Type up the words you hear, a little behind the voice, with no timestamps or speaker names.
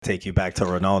take you back to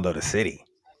Ronaldo to City.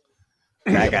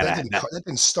 Yeah, but that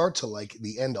didn't start till like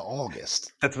the end of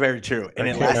August. That's very true, and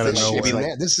it Let lasted this shit be like,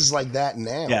 now. This is like that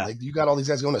now. Yeah. Like you got all these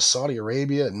guys going to Saudi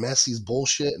Arabia and Messi's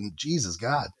bullshit, and Jesus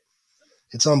God,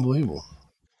 it's unbelievable.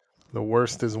 The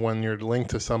worst is when you're linked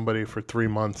to somebody for 3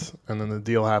 months and then the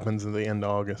deal happens at the end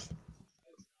of August.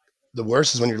 The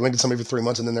worst is when you're linked to somebody for 3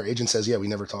 months and then their agent says, "Yeah, we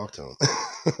never talked to him."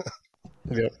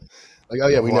 Yep. Like, oh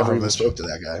yeah, we never even Vlahovic. spoke to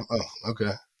that guy. Oh,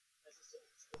 okay.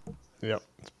 Yep,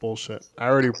 it's bullshit. I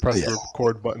already pressed the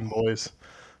record button, boys,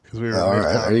 because we were All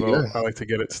right, there you mid-convo. go. I like to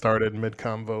get it started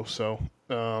mid-convo. So,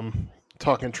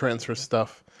 talking transfer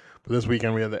stuff. But this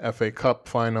weekend we had the FA Cup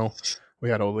final. We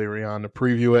had O'Leary on to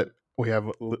preview it. We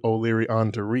have O'Leary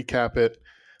on to recap it.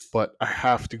 But I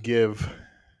have to give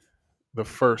the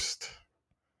first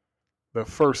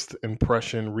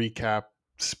impression recap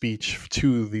speech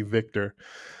to the victor.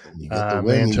 You get the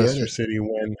win. Manchester City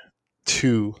win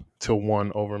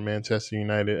 2-1 over Manchester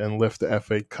United and lift the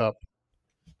FA Cup.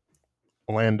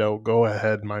 Orlando, go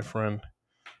ahead, my friend.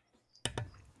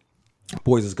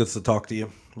 Boys, it's good to talk to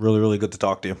you. Really, really good to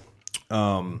talk to you.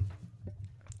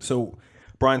 So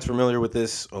Brian's familiar with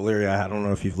this. O'Leary, I don't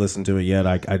know if you've listened to it yet.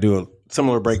 I do a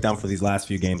similar breakdown for these last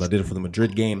few games. I did it for the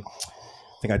Madrid game.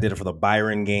 I think I did it for the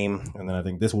Bayern game. And then I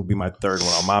think this will be my third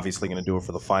one. I'm obviously going to do it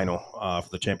for the final, for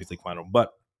the Champions League final.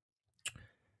 But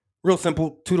real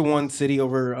simple, 2-1 City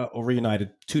over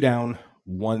United. 2 down,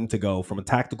 1 to go. From a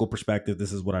tactical perspective,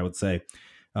 this is what I would say.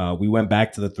 We went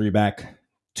back to the 3-back,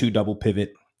 2 double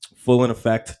pivot, full in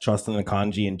effect, Justin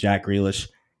Akanji and Jack Grealish.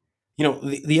 You know,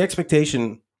 the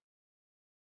expectation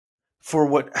for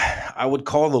what I would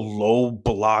call the low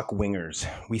block wingers.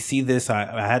 We see this.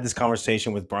 I had this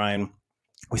conversation with Brian.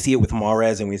 We see it with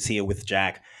Mahrez and we see it with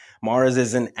Jack. Mahrez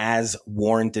isn't as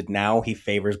warranted now. He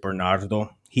favors Bernardo.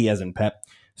 He hasn't Pep.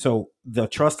 So the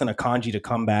trust in Akanji to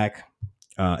come back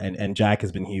and Jack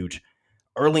has been huge.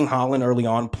 Erling Haaland early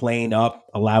on playing up,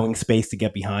 allowing space to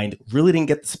get behind. Really didn't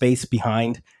get the space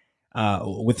behind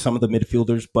with some of the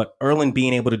midfielders, but Erling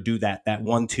being able to do that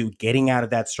 1-2, getting out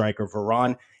of that striker,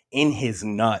 Varane in his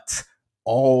nuts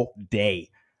all day.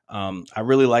 I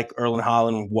really like Erling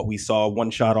Haaland, what we saw, 1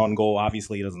 shot on goal.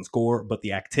 Obviously, he doesn't score, but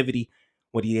the activity,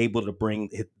 what he's able to bring,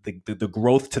 the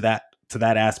growth to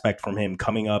that aspect from him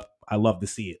coming up, I love to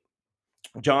see it.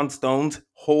 John Stones,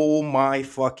 oh my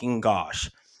fucking gosh.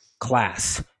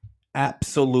 Class.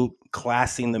 Absolute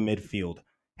class in the midfield.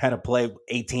 Had a play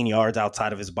 18 yards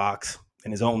outside of his box,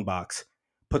 in his own box.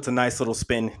 Puts a nice little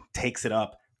spin, takes it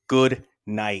up. Good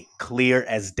night. Clear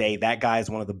as day. That guy is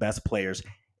one of the best players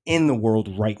in the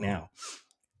world right now.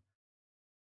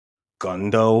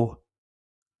 Gundo,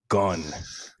 God.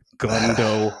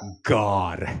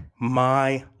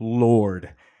 My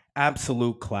Lord.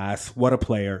 Absolute class. What a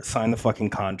player. Sign the fucking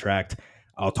contract.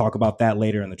 I'll talk about that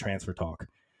later in the transfer talk.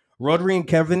 Rodri and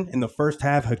Kevin in the first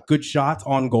half had good shots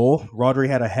on goal. Rodri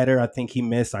had a header. I think he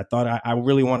missed. I thought I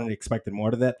really wanted to expect more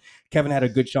to that. Kevin had a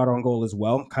good shot on goal as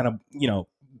well. Kind of,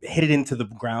 hit it into the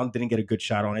ground. Didn't get a good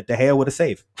shot on it. De Gea would have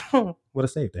saved. Would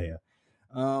have saved De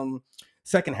Gea.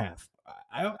 Second half.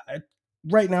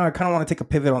 Right now, I kind of want to take a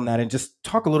pivot on that and just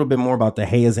talk a little bit more about De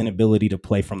Gea's inability to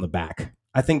play from the back.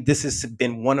 I think this has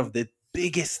been one of the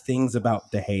biggest things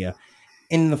about De Gea.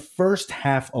 In the first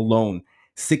half alone,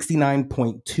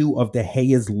 69.2 of De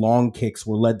Gea's long kicks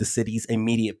were led to City's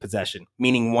immediate possession,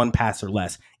 meaning 1 pass or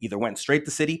less. Either went straight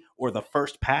to City or the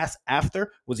first pass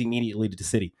after was immediately to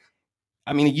City.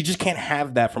 I mean, you just can't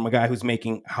have that from a guy who's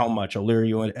making how much? O'Leary,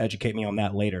 you will educate me on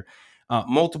that later.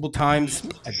 Multiple times,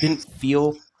 I didn't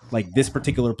feel like this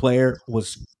particular player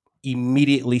was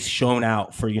immediately shown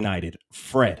out for United.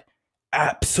 Fred,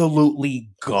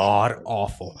 absolutely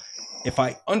god-awful. If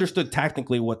I understood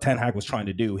technically what Ten Hag was trying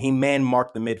to do, he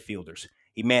man-marked the midfielders.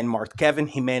 He man-marked Kevin.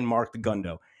 He man-marked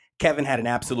Gundo. Kevin had an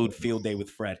absolute field day with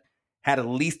Fred. Had at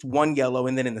least 1 yellow,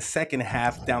 and then in the second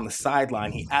half, down the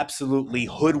sideline, he absolutely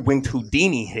hoodwinked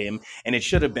Houdini him, and it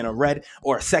should have been a red,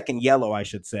 or a second yellow, I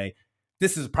should say.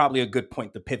 This is probably a good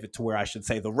point to pivot to where I should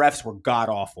say the refs were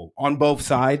god-awful. On both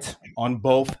sides.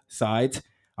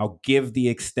 I'll give the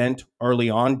extent early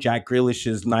on. Jack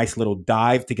Grealish's nice little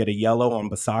dive to get a yellow on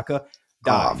Bissaka.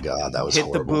 Dive. Oh, God, that was Hit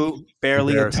horrible. the boot,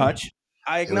 barely a touch.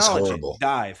 I acknowledge it.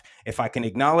 Dive. If I can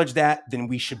acknowledge that, then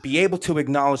we should be able to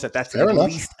acknowledge that that's at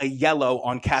least a yellow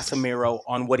on Casemiro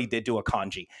on what he did to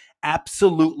Akanji.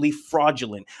 Absolutely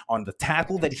fraudulent on the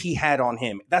tackle that he had on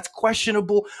him. That's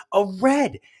questionable. A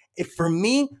red. If for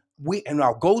me, and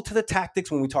I'll go to the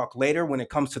tactics when we talk later when it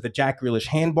comes to the Jack Grealish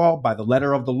handball. By the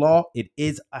letter of the law, it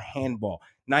is a handball.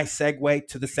 Nice segue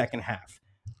to the second half.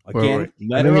 Again,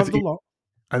 letter of the law.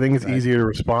 I think it's easier to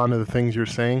respond to the things you're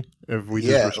saying if we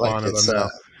just respond to them now.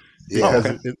 because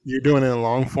okay. you're doing it in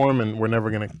long form, and we're never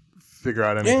going to figure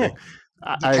out anything.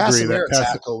 The I agree that Casemiro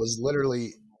tackle was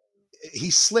literally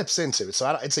he slips into it,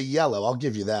 so it's a yellow. I'll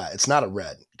give you that. It's not a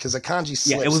red because Akanji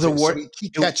slips. Yeah, it was a too, war. so he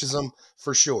catches him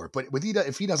for sure. But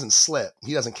if he doesn't slip,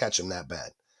 he doesn't catch him that bad.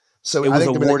 So It I was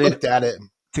think when they awarded looked at it,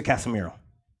 to Casemiro.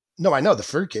 no, I know the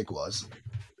free kick was.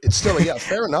 It's still a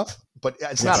fair enough, but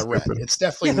it's not a red. It's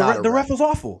definitely not a the red. ref was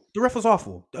awful. The ref was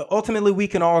awful. Ultimately, we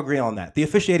can all agree on that. The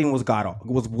officiating was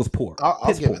was poor.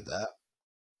 I'll give it that.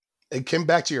 It came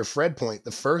back to your Fred point.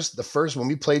 The first when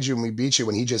we played you and we beat you,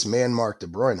 when he just man marked De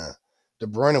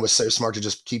Bruyne was so smart to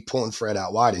just keep pulling Fred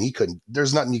out wide, and he couldn't.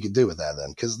 There's nothing you could do with that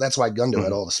then, because that's why Gundo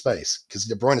had all the space. Because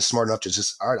De Bruyne is smart enough to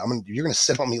just, all right, you're going to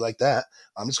sit on me like that.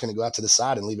 I'm just going to go out to the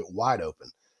side and leave it wide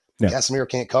open. Yeah. Casemiro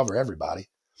can't cover everybody.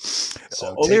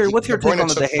 So O'Leary, what's your take on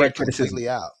the took Fred criticism? Completely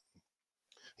out.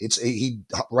 He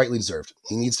rightly deserved.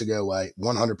 He needs to go away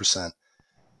 100%.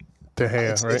 De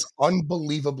Gea, right? It's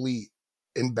unbelievably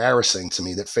embarrassing to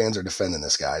me that fans are defending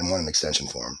this guy and want an extension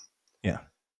for him. Yeah.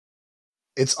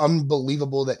 It's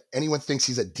unbelievable that anyone thinks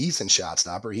he's a decent shot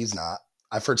stopper. He's not.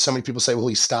 I've heard so many people say, well,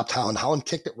 he stopped Haaland. Haaland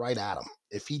kicked it right at him.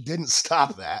 If he didn't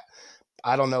stop that,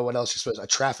 I don't know what else you're supposed to. A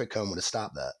traffic cone would have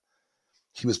stopped that.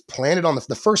 He was planted on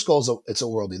the first goal. It's a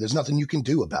worldie. There's nothing you can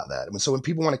do about that. So when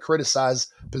people want to criticize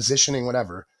positioning,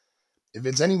 whatever, if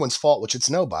it's anyone's fault, which it's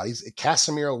nobody's,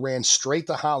 Casemiro ran straight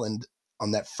to Haaland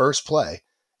on that first play,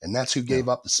 and that's who gave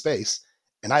up the space.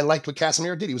 And I liked what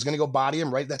Casemiro did. He was going to go body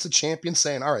him, right? That's a champion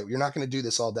saying, all right, you're not going to do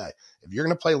this all day. If you're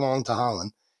going to play long to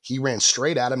Haaland, he ran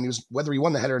straight at him. Whether he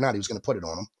won the header or not, he was going to put it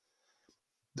on him.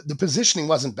 The positioning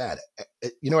wasn't bad.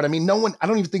 You know what I mean? I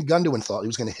don't even think Gundogan thought he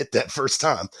was going to hit that first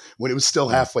time when it was still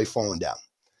halfway falling down.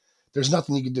 There's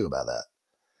nothing you can do about that.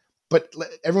 But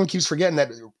everyone keeps forgetting that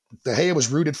De Gea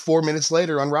was rooted 4 minutes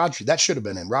later on Rodri. That should have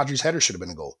been in. Rodri's header should have been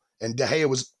a goal. And De Gea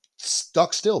was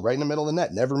stuck still right in the middle of the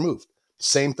net, never moved.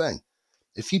 Same thing.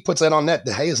 If he puts that on net,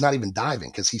 De Gea is not even diving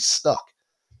because he's stuck.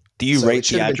 Do you rate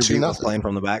the attribute of playing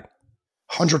from the back?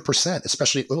 100%,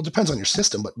 especially, it depends on your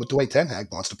system, but with the way Ten Hag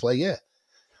wants to play, yeah.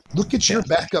 Look at your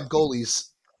backup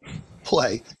goalie's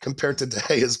play compared to De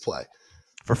Gea's play.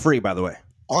 For free, by the way.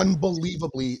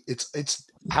 Unbelievably, it's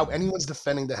how anyone's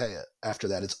defending De Gea after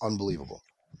that. It's unbelievable.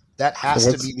 That has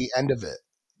to be the end of it.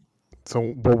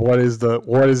 So, but what is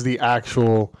the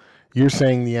actual? You're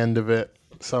saying the end of it.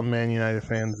 Some Man United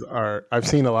fans are. I've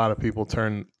seen a lot of people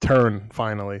turn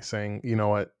finally, saying, you know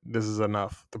what, this is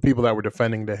enough. The people that were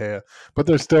defending De Gea, but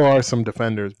there still are some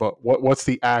defenders. But what's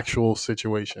the actual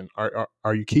situation?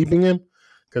 Are you keeping him?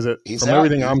 Because from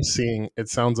everything I'm seeing, it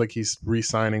sounds like he's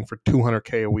re-signing for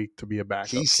 $200K a week to be a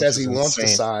backup. He says he wants to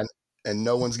sign, and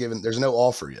no one's given. There's no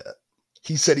offer yet.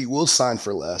 He said he will sign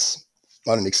for less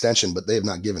on an extension, but they have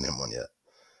not given him one yet.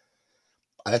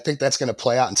 I think that's going to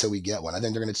play out until we get one. I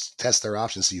think they're going to test their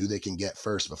options, see who they can get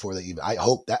first before they even. I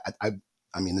hope that.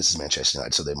 I mean, this is Manchester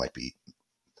United, so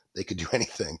they could do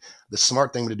anything. The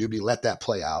smart thing to do would be let that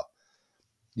play out.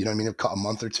 You know what I mean? A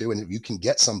month or two, and if you can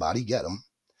get somebody, get them.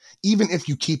 Even if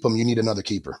you keep him, you need another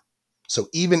keeper. So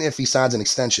even if he signs an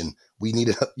extension, you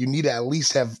need to at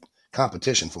least have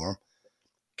competition for him.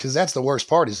 Because that's the worst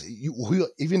part is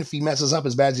even if he messes up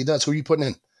as bad as he does, who are you putting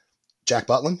in? Jack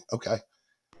Butland? Okay.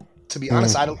 To be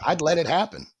honest, I'd let it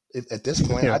happen. At this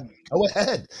point, I'd go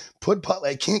ahead. Put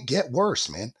Butland. It can't get worse,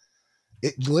 man.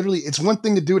 It's one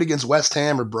thing to do it against West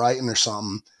Ham or Brighton or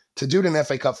something. To do it in an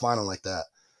FA Cup final like that.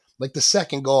 Like the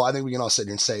second goal, I think we can all sit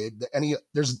here and say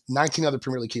there's 19 other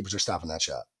Premier League keepers are stopping that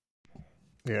shot.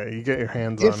 Yeah, you get your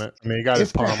hands on it. I mean, you got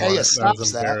his palm on it. That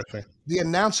was embarrassing. The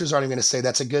announcers aren't even going to say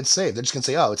that's a good save. They're just going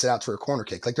to say, oh, it's out for a corner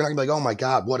kick. Like they're not going to be like, oh my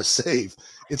God, what a save.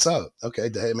 It's out. Okay,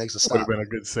 De Gea makes a stop. Would have been a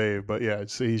good save, but yeah,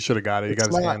 he should have got it. He got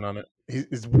his hand on it.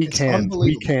 His weak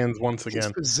hands once again.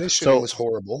 His positioning was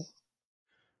horrible.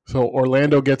 So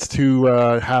Orlando gets to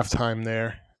halftime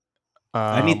there.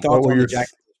 I need thoughts on the Jack.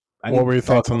 What were your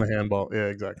thoughts on the handball? Yeah,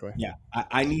 exactly. Yeah,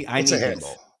 I need a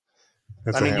handball.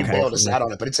 You blow this out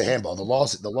on it, but it's a handball. The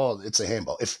law, it's a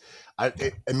handball.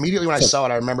 Immediately when I saw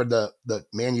it, I remembered the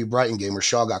Man U Brighton game where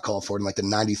Shaw got called for it in like the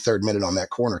 93rd minute on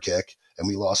that corner kick, and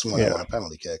we lost 1-0 on a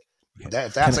penalty kick. If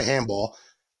that's a handball,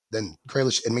 then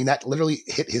Grealish, that literally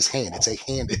hit his hand. It's a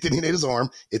hand. It didn't hit his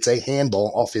arm. It's a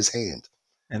handball off his hand.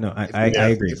 I know. I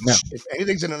agree. If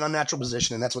anything's in an unnatural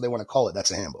position, and that's what they want to call it,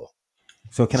 that's a handball.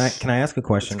 So can I ask a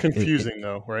question? It's confusing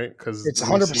though, right? Because it's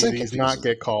 100% these not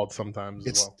get called sometimes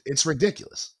as well. It's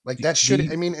ridiculous. Like that should.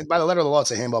 By the letter of the law,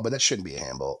 it's a handball, but that shouldn't be a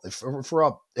handball.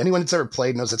 Anyone that's ever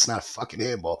played knows it's not a fucking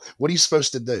handball. What are you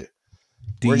supposed to do?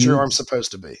 Where's your arm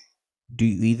supposed to be? Do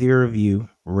either of you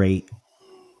rate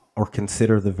or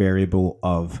consider the variable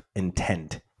of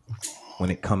intent when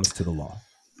it comes to the law?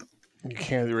 You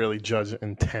can't really judge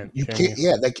intent. You can can't. you?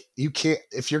 Yeah, like you can't.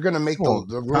 If you're gonna make Well,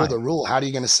 the rule the time. rule, how are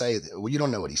you gonna say? Well, you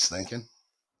don't know what he's thinking.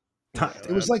 Time.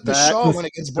 It was like the That Shaw was- one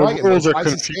against the Brighton. Where rules are why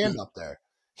is his hand confused. up there?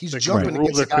 He's The jumping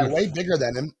rules against a are guy way bigger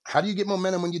than him. How do you get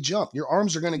momentum when you jump? Your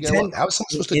arms are going to go Intent- up. How is someone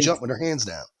supposed to in- jump with their hands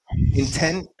down?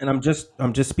 Intent, and I'm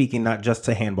just speaking not just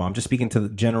to handball. I'm just speaking to the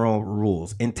general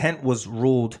rules. Intent was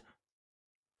ruled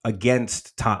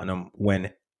against Tottenham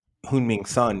when Heung-min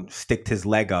Son sticked his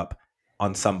leg up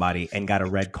on somebody and got a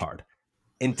red card.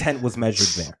 Intent was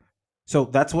measured there. So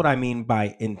that's what I mean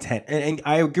by intent. And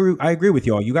I agree with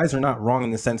y'all. You guys are not wrong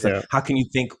in the sense that how can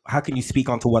you speak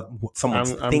onto what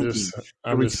someone's thinking?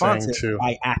 The response is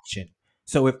by action.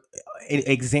 So if an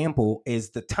example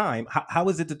is the time, how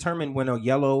is it determined when a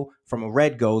yellow from a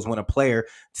red goes when a player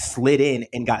slid in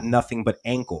and got nothing but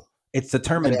ankle? It's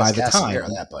determined by the time.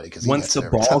 That, buddy, once the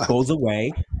ball goes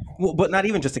away, well, but not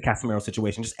even just a Casemiro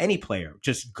situation, just any player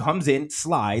just comes in,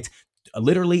 slides,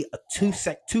 literally a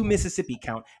two Mississippi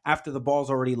count after the ball's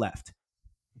already left.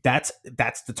 That's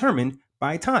determined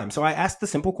by time. So I asked the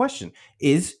simple question: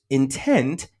 is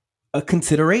intent a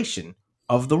consideration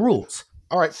of the rules?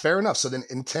 All right, fair enough. So then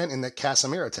intent in the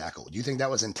Casemiro tackle. Do you think that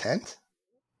was intent?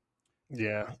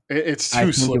 Yeah, it's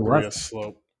too slippery a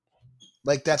slope.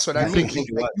 Like that's what I mean.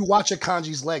 Like, you watch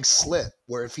Akanji's leg slip,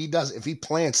 where if he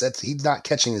plants, he's not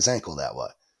catching his ankle that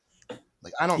way.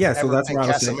 Like I don't ever think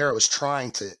Casemiro was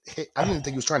trying to hit. I didn't even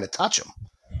think he was trying to touch him,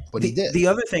 but he did. The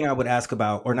other thing I would ask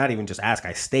about, or not even just ask,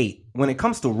 I state, when it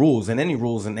comes to rules and any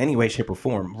rules in any way, shape, or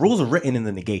form, rules are written in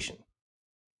the negation.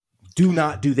 Do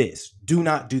not do this. Do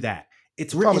not do that.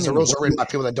 It's written. The rules are written by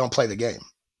people that don't play the game.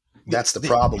 That's the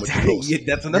problem with the rules. Yeah,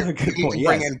 that's another good point. You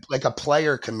bring in like a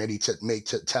player committee to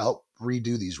help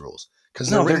redo these rules because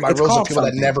they're written by rules of people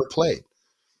that never played.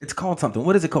 It's called something.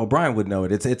 What is it called? Brian would know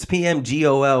it. It's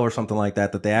PMGOL or something like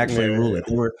that they actually rule it.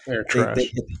 They're trash.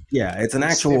 It's an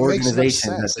actual organization.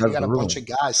 That you got a bunch of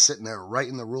guys sitting there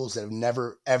writing the rules that have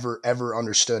never, ever, ever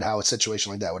understood how a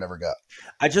situation like that would ever go.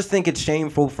 I just think it's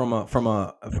shameful from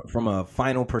a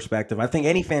final perspective. I think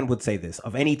any fan would say this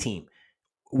of any team.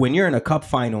 When you're in a cup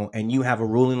final and you have a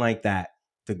ruling like that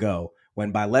to go,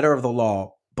 when by letter of the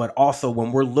law, but also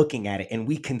when we're looking at it and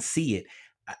we can see it,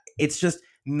 it's just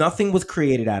nothing was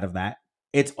created out of that.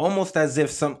 It's almost as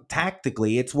if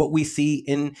tactically, it's what we see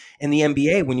in the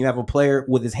NBA when you have a player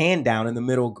with his hand down in the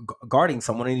middle guarding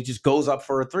someone and he just goes up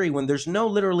for a three when there's no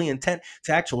literally intent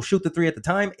to actually shoot the three at the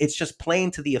time. It's just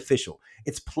playing to the official.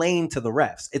 It's playing to the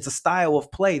refs. It's a style of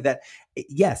play that,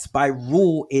 yes, by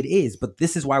rule it is, but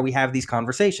this is why we have these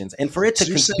conversations. And for it to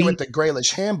you're saying with the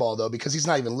Grealish handball though, because he's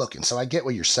not even looking. So I get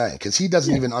what you're saying because he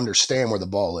doesn't even understand where the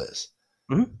ball is.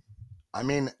 Mm-hmm. I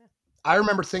mean, I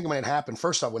remember thinking when it happened,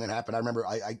 first off, when it happened, I remember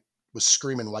I was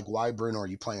screaming, like, why, Bruno, are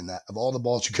you playing that? Of all the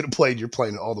balls you could have played, you're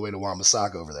playing it all the way to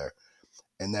Wan-Bissaka over there.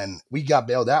 And then we got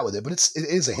bailed out with it, but it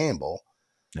is a handball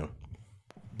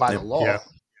by the law. Yeah.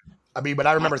 I mean, but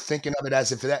I remember thinking of it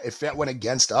as if that went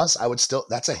against us, I would still,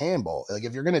 that's a handball. Like,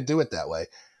 if you're going to do it that way.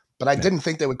 But I didn't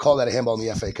think they would call that a handball in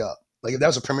the FA Cup. Like, if that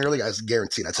was a Premier League, I was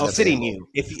guaranteed. City knew.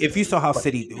 If you saw how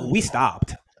City, we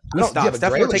stopped. Yeah, but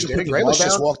Grealish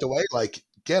just walked away like,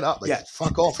 get up, like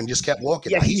fuck off, and just kept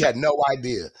walking. He had no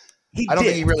idea. I don't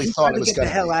think he really thought it was going to get the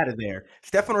hell out of there.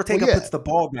 Stefan Ortega puts the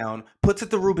ball down, puts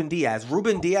it to Ruben Diaz.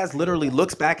 Ruben Diaz literally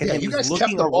looks back at him. You guys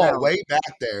kept the ball way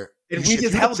back there. If we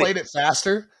just played it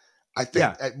faster, I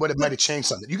think it would have might have changed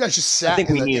something. You guys just sat in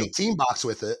the 18 box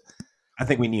with it. I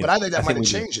think we knew. But I think that might have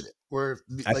changed it. Where,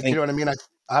 like, you know what I mean?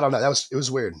 I don't know. It was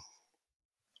weird.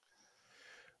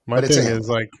 My thing is,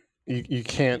 like, you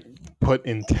can't put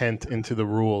intent into the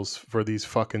rules for these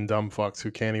fucking dumb fucks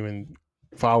who can't even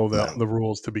follow the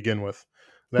rules to begin with.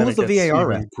 Who was the VAR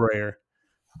ref? Grayer.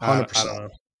 100%.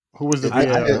 Who was the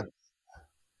VAR?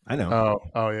 I know.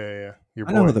 Oh yeah. Your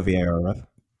boy. I know who the VAR ref.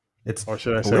 It's or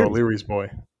should I say O'Leary's boy?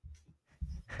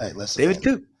 Hey, listen, David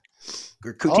Coote.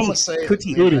 I'm gonna say, well,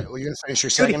 you're gonna finish your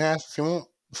second half if you want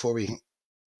before we.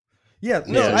 Yeah,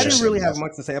 no, I didn't really have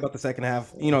much to say about the second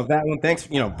half. You know, that one. Thanks.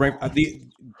 You know,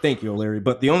 thank you, O'Leary.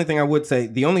 But the only thing I would say,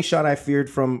 the only shot I feared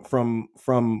from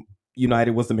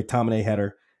United was the McTominay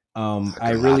header.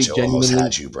 I really genuinely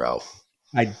had you, bro.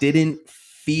 I didn't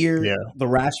fear the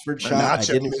Rashford shot. I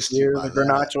didn't fear the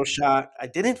Garnacho shot. I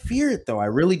didn't fear it though. I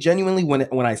really genuinely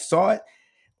when I saw it,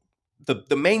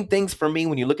 the main things for me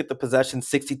when you look at the possession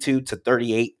 62 to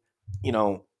 38, you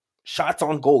know, shots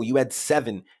on goal. You had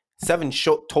seven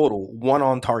shot total, 1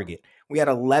 on target. We had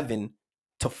 11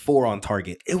 to 4 on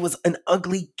target. It was an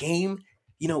ugly game.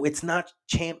 You know, it's not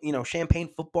champagne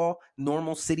football,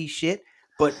 normal city shit,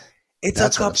 but it's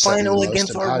a cup final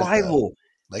against our rival.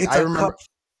 Like, I remember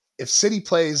if City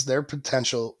plays their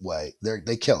potential way,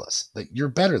 they kill us. Like, you're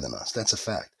better than us. That's a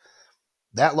fact.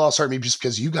 That loss hurt me just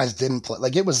because you guys didn't play.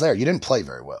 Like, it was there. You didn't play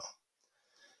very well.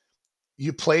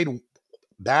 You played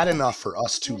bad enough for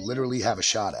us to literally have a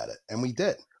shot at it, and we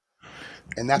did.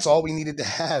 And that's all we needed to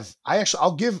have. I got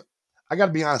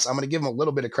to be honest, I'm going to give them a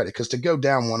little bit of credit, because to go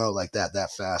down 1-0 like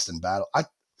that fast in battle,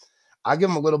 I give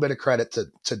them a little bit of credit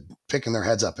to picking their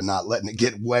heads up and not letting it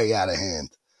get way out of hand.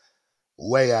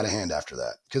 Way out of hand after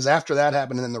that. Because after that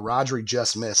happened, and then the Rodri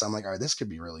just miss, I'm like, all right, this could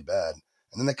be really bad.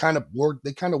 And then they kind of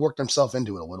worked themselves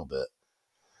into it a little bit.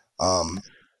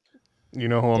 You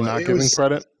know who I'm not giving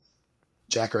credit?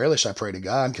 Jack Grealish, I pray to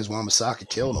God, because Wan-Bissaka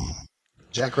killed him.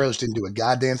 Jack Grealish didn't do a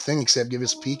goddamn thing except give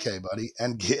us PK, buddy,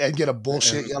 and get a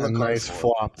bullshit yellow card. Nice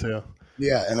flop too.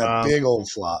 Yeah, and a big old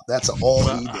flop. That's all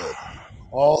he did.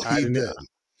 All he did.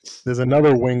 There's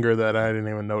another winger that I didn't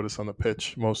even notice on the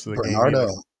pitch most of the Bernardo.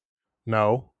 game.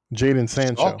 No, Jadon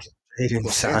Sancho.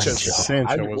 Sancho.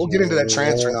 We'll get into that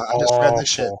transfer now. I just read this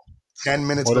shit 10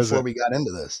 minutes before we got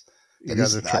into this.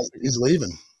 He's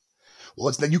leaving.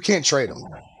 Well, you can't trade him.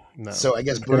 No. So I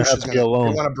guess Borussia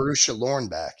want a Borussia loan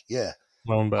back. Yeah.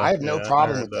 Loan back. I have no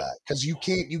problem with that, because you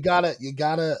gotta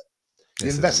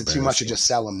invested too much to just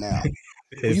sell him now.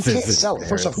 You can't sell him.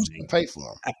 First off, who's going to pay for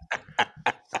him?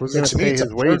 Who's going to pay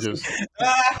his wages?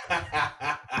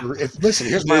 Listen,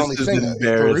 here's my only thing.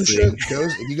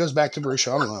 If he goes back to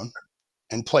Borussia on loan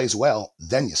and plays well,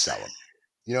 then you sell him.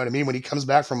 You know what I mean? When he comes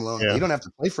back from loan, you don't have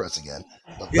to play for us again.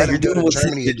 But let him go to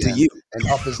Germany again and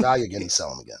up his value again and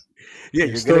sell him again. Yeah,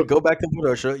 you're going to go back to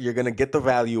Borussia. You're going to get the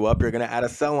value up. You're going to add a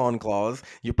sell-on clause.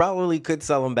 You probably could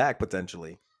sell him back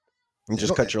potentially and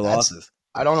just cut your losses.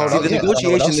 I don't know. The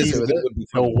negotiation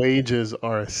the wages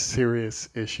are a serious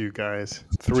issue, guys.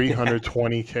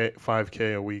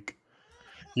 $325K a week.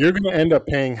 You're going to end up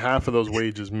paying half of those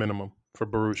wages minimum for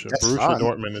Borussia.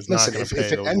 Dortmund is not going to pay those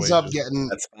wages. If it ends up getting,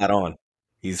 that's spot on.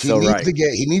 He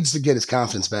needs to get his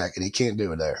confidence back, and he can't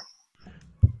do it there.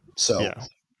 So, yeah.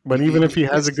 But even if he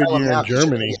has a good year in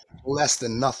Germany, less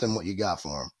than nothing what you got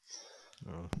for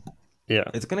him. Yeah,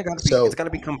 it's got to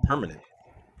become permanent.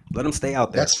 Let him stay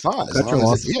out there. That's fine. As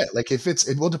long as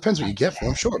it depends what you get for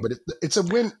him, sure. But it's a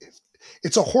win.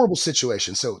 It's a horrible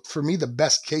situation. So for me, the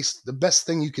best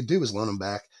thing you could do is loan him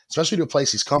back, especially to a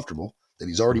place he's comfortable, that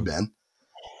he's already been,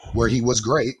 where he was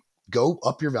great. Go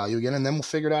up your value again, and then we'll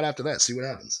figure it out after that. See what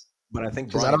happens. But I think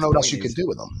because I don't know what else you could do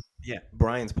with them. Yeah,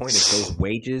 Brian's point is those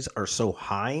wages are so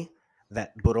high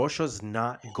that Borussia's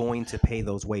not going to pay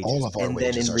those wages. All of our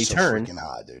wages are so freaking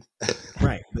high, dude.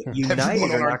 Right. But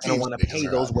United are not going to want to pay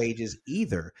those wages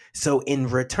either. So in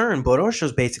return,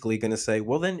 Borussia's basically going to say,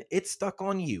 well, then it's stuck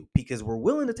on you because we're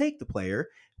willing to take the player.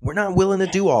 We're not willing to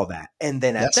do all that. And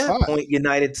then at that point,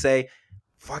 United say,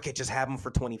 fuck it, just have him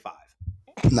for 25.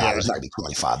 Nah, there's not going to be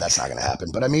 25. That's not going to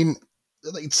happen. But I mean,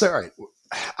 it's all right.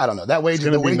 I don't know. That wages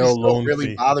don't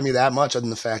really bother me that much, other than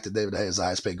the fact that David Hay is the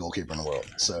highest paid goalkeeper in the world.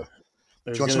 So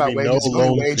if you want to talk about wages, the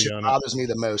only wage that bothers me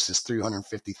the most is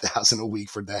 $350,000 a week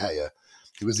for De Gea.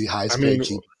 He was the highest paid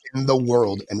keeper in the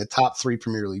world and the top 3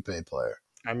 Premier League paid player.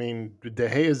 I mean, De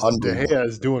Gea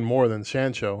is doing more than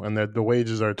Sancho, and the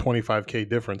wages are $25K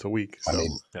difference a week. So. I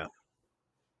mean,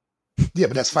 yeah,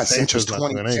 but that's fine. Sancho's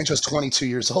 22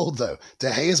 years old, though. De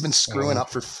Gea has been screwing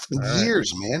up for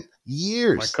years, man.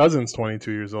 Years. My cousin's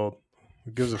 22 years old.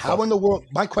 Who gives a fuck? How in the world?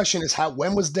 My question is,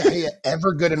 when was De Gea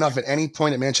ever good enough at any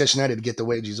point at Manchester United to get the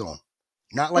wage he's on?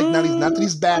 Not that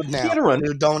he's bad now.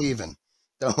 Dude, don't even,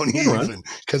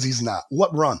 because he's not.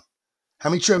 What run? How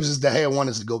many trophies has De Gea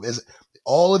won?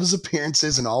 All of his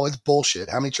appearances and all his bullshit?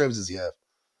 How many trophies does he have?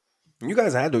 You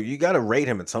guys you got to rate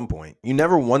him at some point. You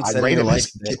never once said in your life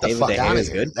get the fuck out of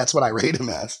here. That's what I rate him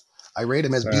as. I rate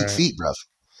him as beat feet, bruv.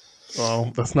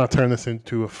 Well, let's not turn this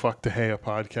into a fuck De Gea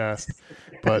podcast.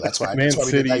 But that's why we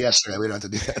did that yesterday. We don't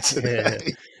have to do that today.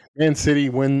 Yeah. Man City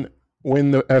win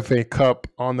the FA Cup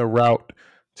on the route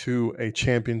to a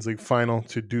Champions League final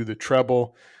to do the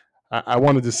treble. I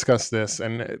want to discuss this,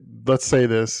 and let's say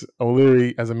this.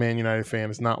 O'Leary, as a Man United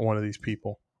fan, is not one of these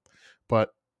people. But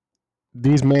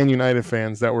these Man United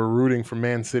fans that were rooting for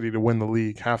Man City to win the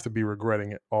league have to be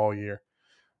regretting it all year.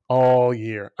 All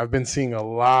year. I've been seeing a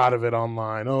lot of it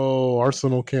online. Oh,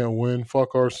 Arsenal can't win.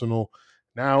 Fuck Arsenal.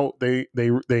 Now they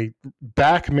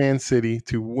back Man City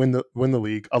to win the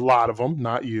league. A lot of them,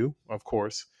 not you, of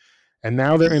course. And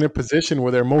now they're in a position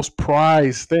where their most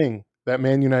prized thing that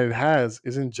Man United has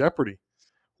is in jeopardy.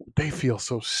 They feel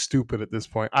so stupid at this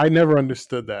point. I never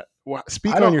understood that.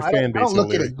 Speak on your fan base. I don't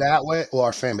look at it that way. Well,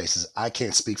 our fan bases. I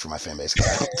can't speak for my fan base.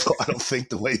 I don't think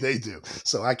the way they do.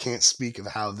 So I can't speak of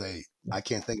how I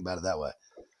can't think about it that way.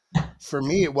 For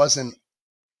me, it wasn't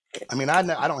I mean, I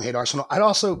don't hate Arsenal. I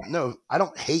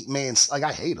don't hate Man. Like,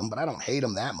 I hate them, but I don't hate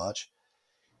them that much.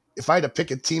 If I had to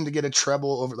pick a team to get a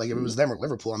treble over, like if it was them or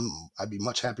Liverpool, I'd be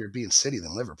much happier being City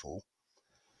than Liverpool.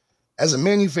 As a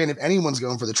Man U fan, if anyone's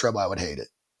going for the treble, I would hate it.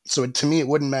 So to me, it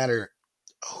wouldn't matter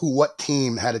what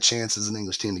team had a chance as an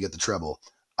English team to get the treble.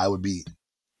 I would be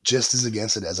just as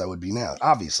against it as I would be now.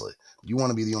 Obviously, you want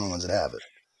to be the only ones that have it.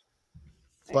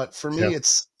 But for me,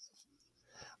 it's,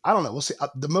 I don't know. We'll see.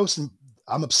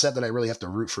 I'm upset that I really have to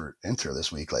root for Inter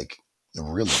this week, like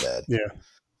really bad.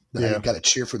 I got to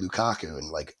cheer for Lukaku and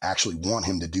like actually want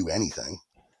him to do anything.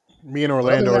 Me and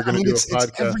Orlando are going to do a podcast.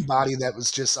 It's everybody that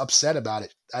was just upset about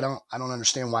it. I don't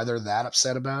understand why they're that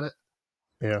upset about it.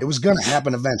 Yeah, it was going to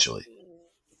happen eventually.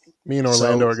 Me and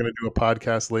Orlando are going to do a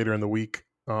podcast later in the week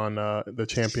on the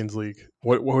Champions League.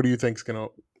 What do you think is going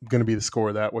to be the score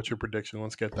of that? What's your prediction?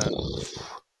 Let's get that.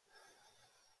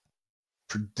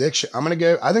 Prediction. I'm going to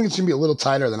go. I think it's going to be a little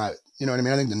tighter than you know what I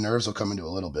mean? I think the nerves will come into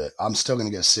a little bit. I'm still going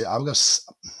to go City. I'm going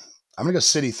to go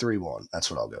City 3-1.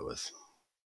 That's what I'll go with.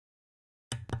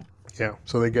 Yeah,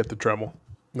 so they get the treble.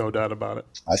 No doubt about it.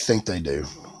 I think they do.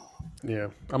 Yeah,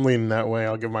 I'm leaning that way.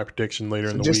 I'll give my prediction later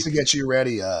in the week. Just to get you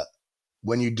ready,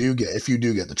 if you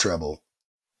do get the treble,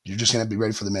 you're just going to be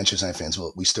ready for the Manchester United fans.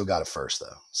 Well, we still got it first,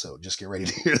 though. So just get ready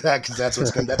to hear that, because that's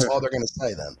all they're going to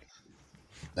say then.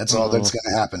 That's all that's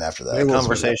going to happen after that.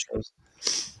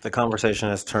 The conversation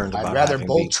has turned. I'd rather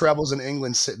both trebles in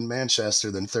England sit in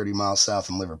Manchester than 30 miles south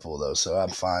in Liverpool, though. So I'm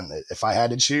fine. If I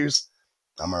had to choose,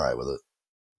 I'm all right with it.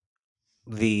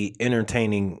 The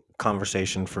entertaining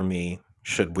conversation for me,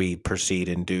 should we proceed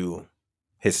and do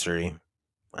history?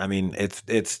 I mean,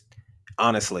 it's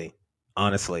honestly.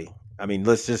 I mean,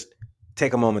 let's just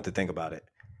take a moment to think about it,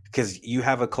 because you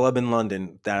have a club in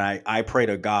London that I pray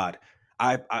to God.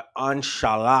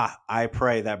 Inshallah, I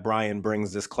pray that Brian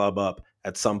brings this club up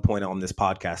at some point on this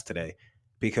podcast today,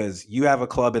 because you have a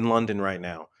club in London right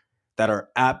now that are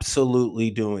absolutely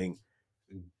doing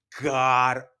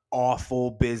god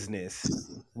awful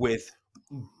business with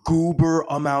goober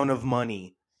amount of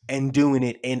money and doing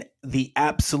it in the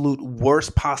absolute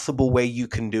worst possible way you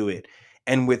can do it.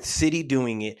 And with City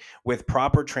doing it with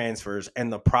proper transfers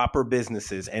and the proper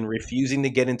businesses and refusing to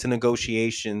get into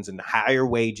negotiations and higher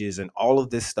wages and all of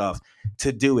this stuff,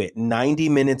 to do it 90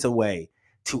 minutes away,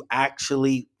 to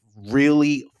actually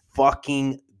really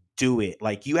fucking do it.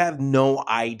 Like, you have no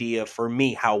idea, for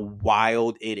me, how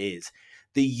wild it is.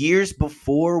 The years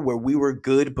before where we were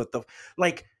good, but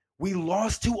we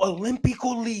lost to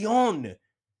Olympico Lyon.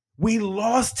 We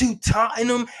lost to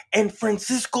Tottenham and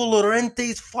Francisco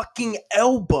Llorente's fucking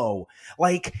elbow.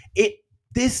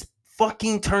 This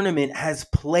fucking tournament has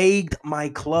plagued my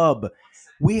club.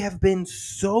 We have been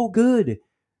so good.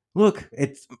 Look,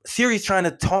 it's Siri's trying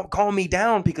to call me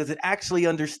down because it actually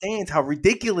understands how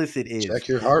ridiculous it is. Check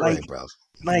your heart rate, bro.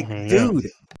 Dude,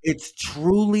 it's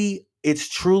truly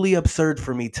absurd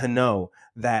for me to know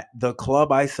that the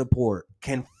club I support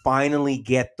can finally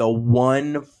get the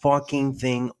one fucking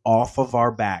thing off of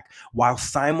our back while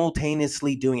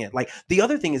simultaneously doing it. Like, the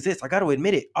other thing is this, I got to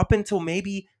admit it, up until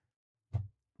maybe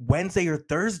Wednesday or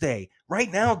Thursday,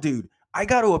 right now, dude, I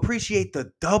got to appreciate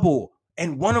the double,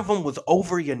 and one of them was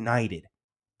over United.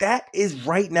 That is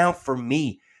right now for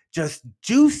me just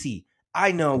juicy.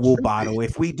 I know we'll bottle.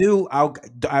 If we do, I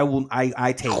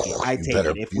take it. I take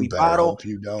it. If we bottle,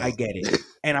 I get it.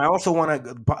 And I also want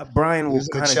to. Brian will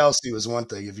kind of. Chelsea was one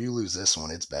thing. If you lose this one,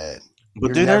 it's bad.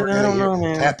 But dude, I don't know,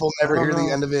 man. Pep will never hear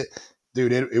the end of it,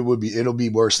 dude. It'll be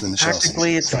worse than the Chelsea.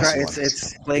 Technically,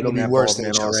 it'll be worse than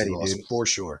the Chelsea loss, for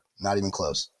sure. Not even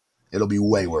close. It'll be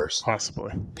way worse.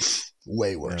 Possibly.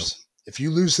 Way worse. Yeah. If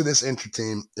you lose to this Inter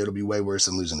team, it'll be way worse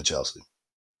than losing to Chelsea.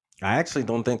 I actually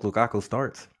don't think Lukaku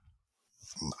starts.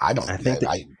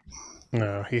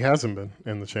 No, he hasn't been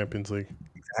in the Champions League.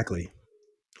 Exactly.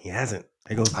 He hasn't.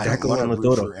 I don't want to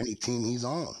root for any team he's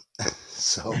on.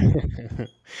 So,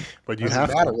 but you have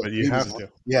to. But you have to.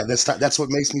 Yeah, that's what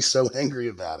makes me so angry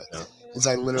about it. Is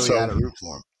I literally had to root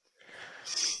for him.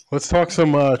 Let's talk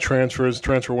some transfers.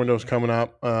 Transfer windows coming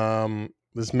up.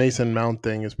 This Mason Mount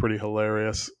thing is pretty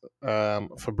hilarious.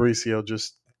 Fabrizio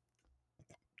just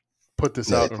put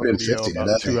this out in a video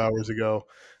about 2 hours ago.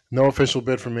 No official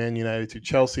bid from Man United to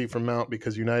Chelsea for Mount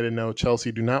because United know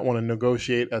Chelsea do not want to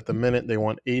negotiate at the minute. They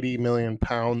want £80 million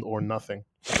or nothing.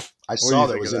 I saw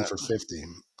that was in for 50.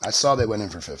 I saw they went in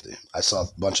for 50. I saw a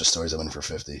bunch of stories that went in for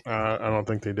 50. I don't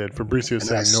think they did. Fabrizio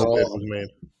saying no bid was made.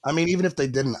 I mean, even if they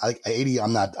didn't, 80,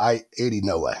 80,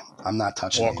 no way. I'm not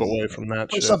touching Walk 80. Away from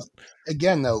that shit.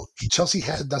 Again, though, Chelsea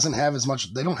doesn't have as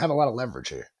much. They don't have a lot of leverage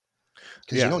here.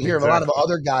 Because you don't hear of a lot of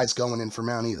other guys going in for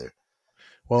Mount either.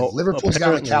 Well, if Liverpool's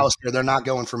got McAllister, they're not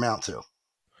going for Mount too.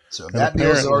 So if that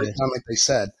deal is already done, like they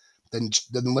said, then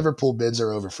the Liverpool bids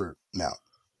are over for Mount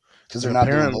because they're not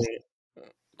doing both.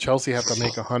 Chelsea have to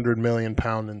make £100 million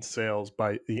in sales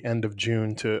by the end of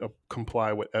June to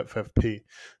comply with FFP.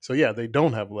 So yeah, they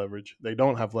don't have leverage.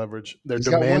 They're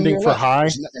demanding for high.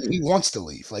 And he wants to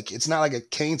leave. Like it's not like a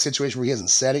Kane situation where he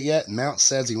hasn't said it yet. Mount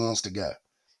says he wants to go.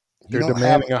 They're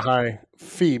demanding a high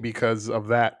fee because of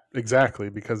that. Exactly,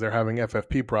 because they're having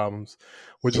FFP problems,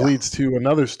 which leads to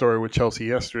another story with Chelsea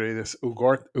yesterday. This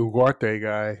Ugarte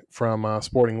guy from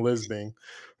Sporting Lisbon.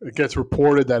 It gets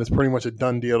reported that it's pretty much a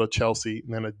done deal to Chelsea,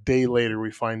 and then a day later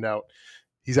we find out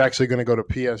he's actually going to go to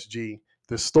PSG.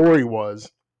 The story was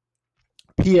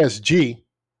PSG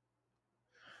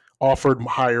offered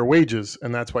higher wages,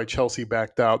 and that's why Chelsea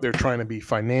backed out. They're trying to be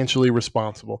financially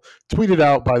responsible. Tweeted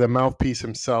out by the mouthpiece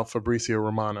himself, Fabrizio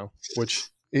Romano, which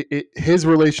his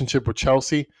relationship with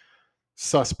Chelsea,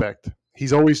 suspect.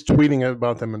 He's always tweeting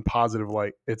about them in positive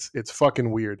light. It's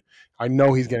fucking weird. I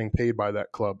know he's getting paid by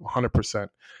that club, 100%,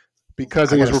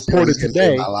 because it was reported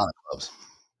today. By a lot of clubs.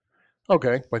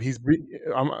 Okay, but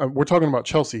we're talking about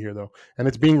Chelsea here, though, and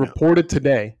it's being reported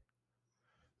today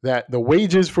that the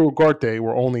wages for Ugarte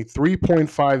were only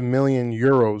 3.5 million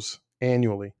euros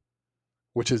annually,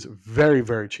 which is very,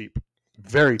 very cheap.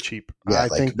 Very cheap. Yeah, I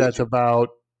think that's about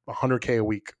 $100K a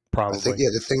week, probably. I think,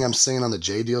 the thing I'm seeing on the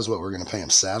J deal is what we're going to pay him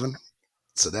 7.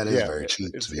 So that is very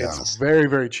cheap, to be honest. It's very,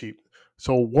 very cheap.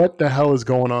 So what the hell is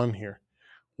going on here?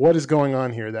 What is going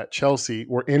on here that Chelsea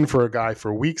were in for a guy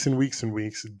for weeks and weeks and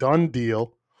weeks, done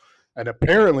deal, and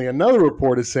apparently another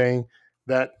report is saying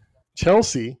that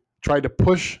Chelsea tried to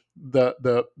push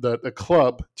the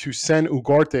club to send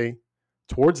Ugarte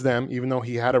towards them, even though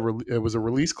he had it was a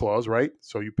release clause, right?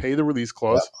 So you pay the release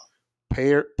clause,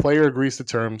 player agrees to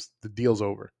terms, the deal's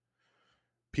over.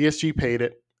 PSG paid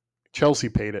it, Chelsea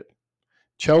paid it.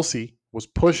 Chelsea was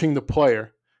pushing the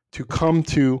player to come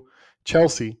to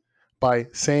Chelsea by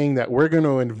saying that we're going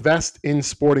to invest in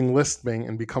Sporting Lisbon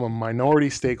and become a minority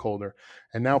stakeholder.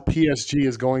 And now PSG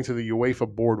is going to the UEFA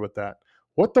board with that.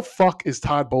 What the fuck is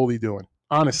Todd Boehly doing?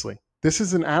 Honestly, this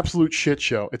is an absolute shit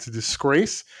show. It's a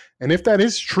disgrace. And if that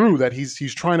is true, that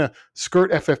he's trying to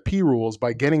skirt FFP rules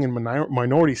by getting a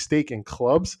minority stake in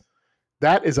clubs,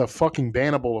 that is a fucking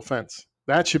bannable offense.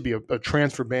 That should be a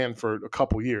transfer ban for a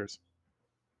couple years.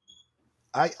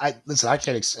 Listen. I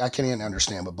can't even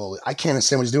understand what Boehly. I can't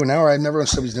understand what he's doing now. Or I've never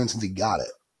understood what he's doing since he got it.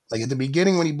 Like at the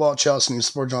beginning when he bought Chelsea and he was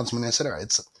Sport Johnson, I said, all right,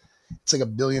 it's like a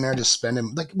billionaire just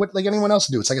spending like anyone else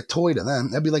would do. It's like a toy to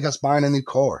them. That'd be like us buying a new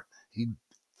car. He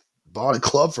bought a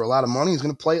club for a lot of money. He's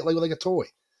going to play it like a toy.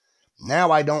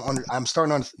 Now I'm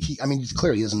starting on.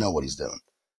 Clearly he doesn't know what he's doing.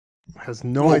 Has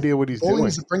no idea what he's doing.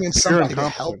 He's bringing somebody to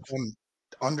help him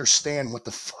understand what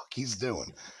the fuck he's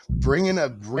doing. Bring in a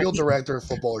real director of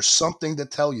football or something to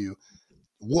tell you.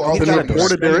 Well,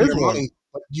 there is money,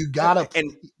 but you gotta.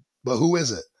 But who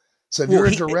is it? So if you're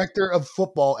a director of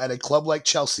football at a club like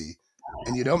Chelsea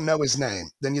and you don't know his name,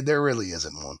 then there really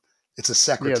isn't one. It's a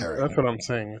secretary. Yeah, that's what I'm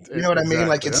saying. You know what I mean?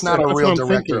 Like it's not a real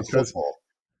director of football.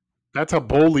 That's a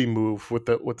Boehly move with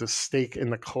the stake in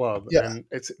the club, and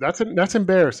that's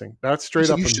embarrassing. That's straight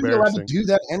up embarrassing. You should be allowed to do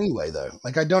that anyway, though.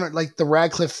 Like I don't like the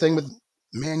Radcliffe thing with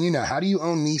how do you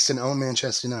own Nice and own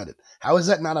Manchester United? How is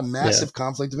that not a massive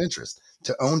conflict of interest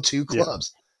to own two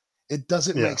clubs? It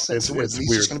doesn't make sense. So Nice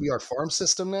is going to be our farm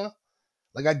system now?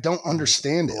 Like I don't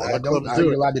understand it. I don't know how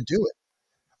you're allowed to do it.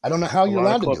 I don't know how you're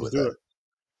allowed to do it.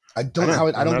 I don't know how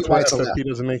it. I don't know why it's allowed. It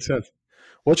doesn't make sense.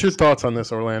 What's your thoughts on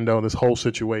this, Orlando, this whole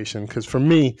situation? Because for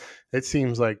me, it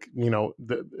seems like,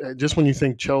 just when you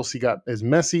think Chelsea is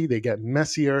messy, they get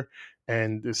messier.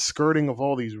 And the skirting of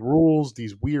all these rules,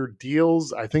 these weird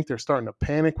deals, I think they're starting to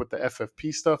panic with the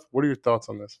FFP stuff. What are your thoughts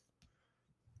on this?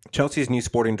 Chelsea's new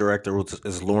sporting director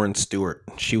is Lauren Stewart.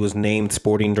 She was named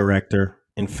sporting director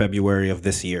in February of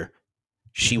this year.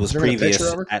 She was previous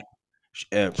at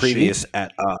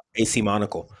AC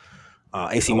Monaco.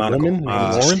 AC Monaco.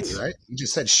 She, right? You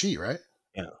just said she, right?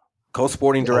 Yeah.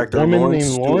 Co-sporting director Lawrence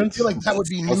Stewart. I feel like that would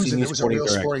be news if there was a real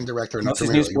sporting director in the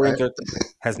Premier League, right?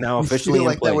 Has now officially in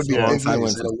place. That would be a big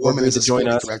news that a woman is a sporting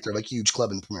director of a huge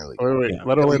club in the Premier League. Wait.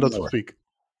 Let Orlando speak.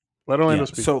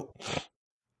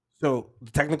 So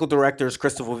the technical director is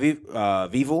Christopher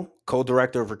Vival,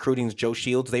 co-director of recruiting is Joe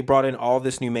Shields. They brought in all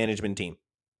this new management team,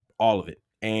 all of it.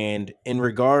 And in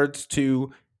regards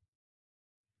to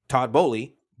Todd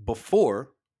Boehly,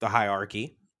 before the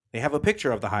hierarchy, they have a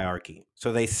picture of the hierarchy.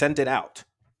 So they sent it out.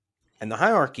 And the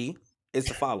hierarchy is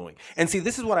the following. And see,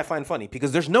 this is what I find funny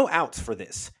because there's no outs for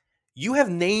this. You have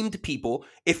named people.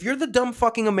 If you're the dumb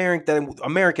fucking American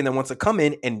that wants to come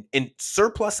in and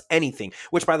surplus anything,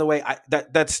 which by the way,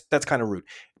 that's kind of rude,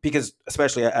 because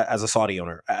especially as a Saudi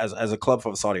owner, as a club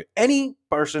of Saudi, any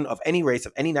person of any race,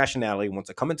 of any nationality wants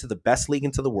to come into the best league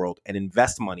into the world and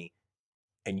invest money,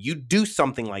 and you do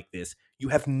something like this, you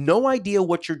have no idea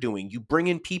what you're doing. You bring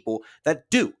in people that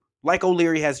do, like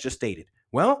O'Leary has just stated.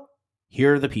 Well,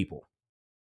 here are the people.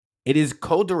 It is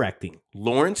co-directing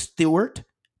Lawrence Stewart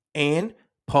and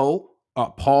Paul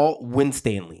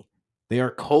Winstanley. They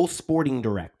are co-sporting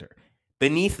director.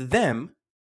 Beneath them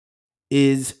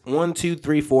is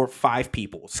 5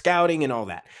 people, scouting and all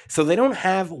that. So they don't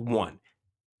have one.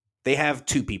 They have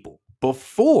 2 people.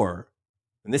 Before,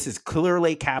 and this is Clear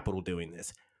Lake Capital doing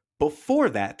this, before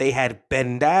that, they had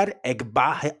Bendad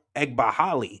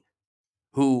Egbahali,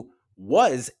 who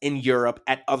was in Europe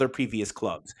at other previous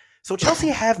clubs. So Chelsea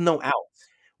have no outs.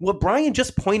 What Brian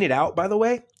just pointed out, by the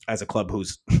way, as a club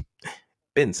who's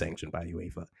been sanctioned by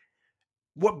UEFA,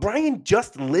 what Brian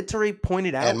just literally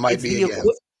pointed out and might is be again.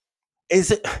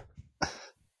 Is it?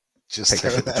 Just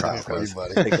throwing that out for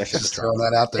everybody. Just throwing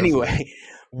that out there. Anyway,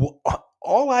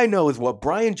 all I know is what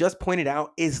Brian just pointed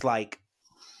out is like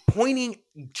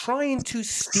trying to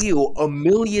steal $1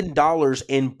 million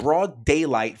in broad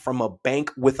daylight from a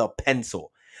bank with a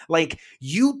pencil. Like,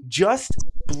 you just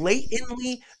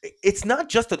blatantly, it's not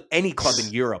just any club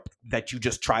in Europe that you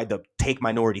just tried to take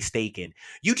minority stake in.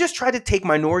 You just tried to take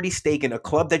minority stake in a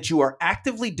club that you are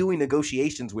actively doing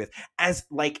negotiations with as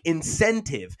like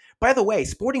incentive. By the way,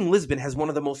 Sporting Lisbon has one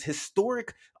of the most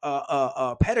historic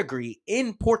pedigree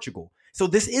in Portugal. So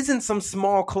this isn't some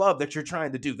small club that you're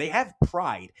trying to do. They have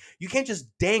pride. You can't just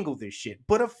dangle this shit.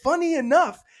 But funny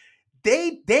enough,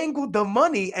 they dangled the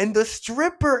money, and the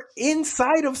stripper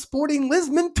inside of Sporting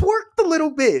Lisbon twerked a little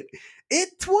bit. It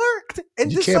twerked and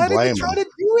decided to try to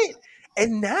do it.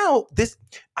 And now this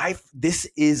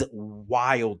is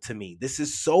wild to me. This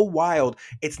is so wild.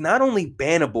 It's not only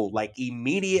bannable, like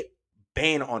immediate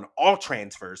ban on all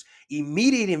transfers,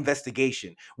 immediate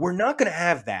investigation. We're not going to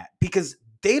have that because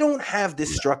they don't have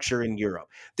this structure in Europe.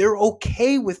 They're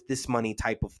okay with this money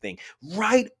type of thing,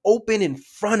 right open in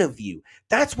front of you.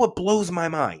 That's what blows my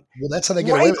mind. Well, that's how they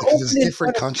get away with it, because it's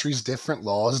different countries, different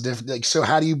laws, different. Like, so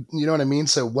how do you know what I mean?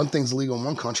 So one thing's legal in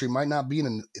one country might not be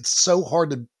in. It's so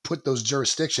hard to put those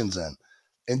jurisdictions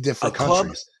in different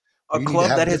countries. A club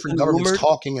that has been governments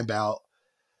talking about.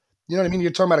 You know what I mean? You're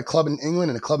talking about a club in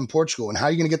England and a club in Portugal, and how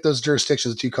are you going to get those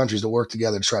jurisdictions of 2 countries to work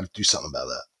together to try to do something about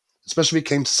that? Especially if it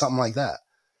came to something like that,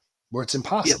 where it's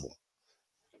impossible.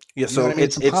 Yeah, so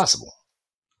it's impossible.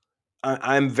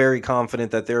 I'm very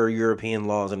confident that there are European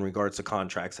laws in regards to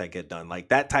contracts that get done. Like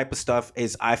that type of stuff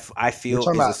is, I feel,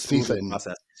 is a smooth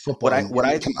process. What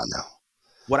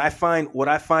I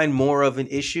find more of an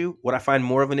issue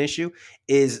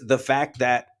is the fact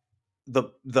that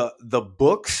the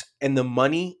books and the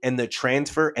money and the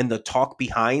transfer and the talk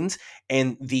behinds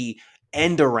and the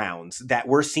end arounds that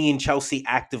we're seeing Chelsea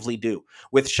actively do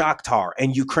with Shakhtar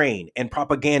and Ukraine and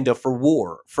propaganda for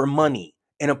war, for money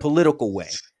in a political way,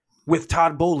 with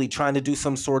Todd Bowley trying to do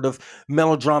some sort of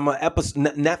melodrama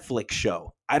Netflix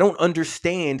show. I don't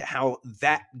understand how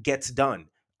that gets done.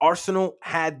 Arsenal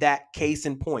had that case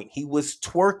in point. He was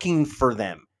twerking for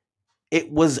them.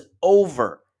 It was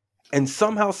over. And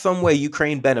somehow, some way,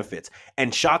 Ukraine benefits,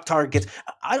 and Shakhtar gets.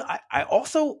 I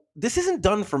also, this isn't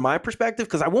done from my perspective,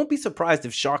 because I won't be surprised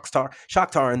if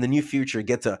Shakhtar in the near future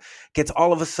gets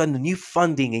all of a sudden new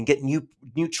funding and get new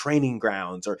training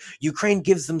grounds, or Ukraine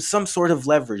gives them some sort of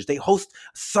leverage. They host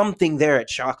something there at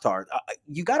Shakhtar.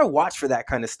 You got to watch for that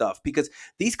kind of stuff, because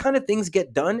these kind of things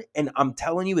get done, and I'm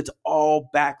telling you, it's all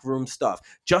backroom stuff.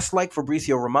 Just like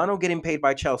Fabrizio Romano getting paid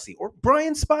by Chelsea, or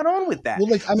Brian spot on with that. Well,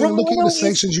 look at the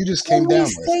sanctions you just came down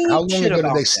with. How long ago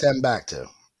did they stem back to?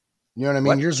 You know what I mean?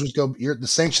 What? Yours was the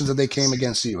sanctions that they came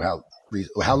against you. How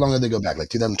long did they go back? Like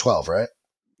 2012, right?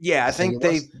 Yeah, I think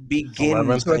they begin.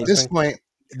 11, so at this point,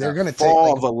 they're going to take.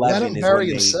 Let him bury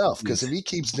himself, because if he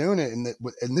keeps doing it,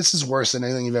 and this is worse than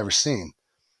anything you've ever seen,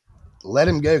 let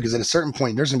him go, because at a certain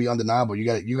point, there's going to be undeniable. You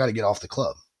got to get off the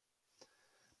club.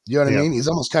 You know what I mean? He's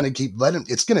almost kind of let him.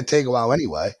 It's going to take a while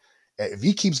anyway. If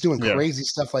he keeps doing crazy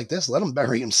stuff like this, let him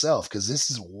bury himself, because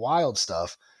this is wild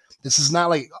stuff. This is not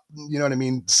like, you know what I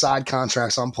mean, side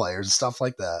contracts on players and stuff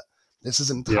like that. This is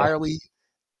entirely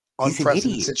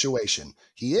unprecedented situation.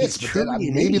 He is, but then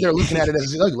maybe they're looking at it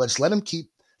as, look, let's let him keep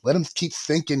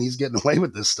thinking he's getting away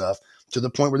with this stuff, to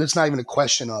the point where it's not even a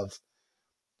question of,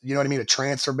 you know what I mean, a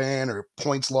transfer ban or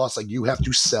points lost. Like, you have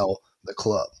to sell the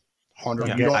club.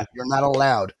 You're not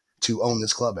allowed to own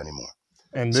this club anymore.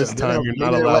 And this time you're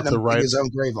not allowed to write his own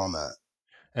grave on that.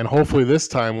 And hopefully this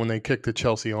time when they kick the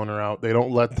Chelsea owner out, they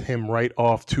don't let him write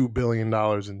off $2 billion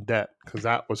in debt, because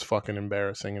that was fucking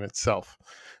embarrassing in itself.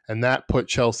 And that put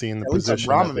Chelsea in the position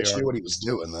that Abramovich they knew are. what he was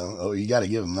doing, though. Oh, you got to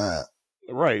give him that.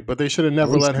 Right, but they should have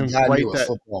never let him the guy write knew what that.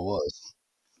 football was.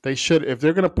 They should, if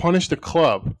they're going to punish the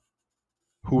club,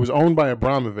 who was owned by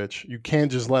Abramovich, you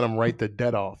can't just let him write the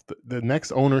debt off. The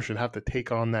next owner should have to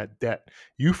take on that debt.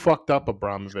 You fucked up,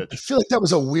 Abramovich. I feel like that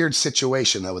was a weird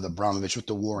situation though with Abramovich with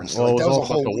the war and stuff. Well, like, it that was was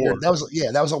a all whole about the weird. war.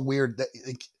 That was a weird.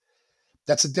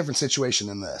 That's a different situation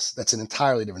than this. That's an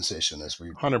entirely different situation than this. Where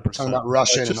you're 100%. talking about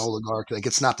Russian and oligarch. Like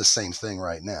it's not the same thing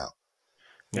right now.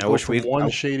 I wish from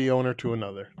one shady owner to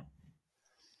another.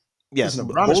 Yes, Listen,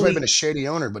 Abramovich might have been a shady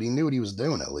owner, but he knew what he was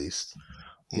doing at least.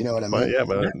 You know what I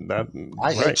mean?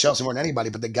 I hate Chelsea more than anybody,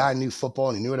 but the guy knew football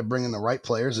and he knew how to bring in the right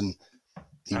players, and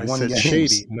he won said games.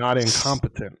 Shady, not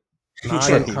incompetent. Not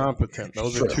incompetent.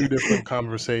 Those are two different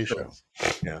conversations.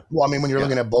 Yeah. Well, I mean, when you're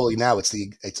looking at Boehly now, it's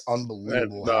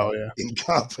unbelievable how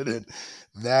incompetent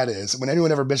that is. When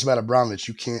anyone ever bitches about Abramovich,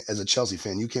 you can't, as a Chelsea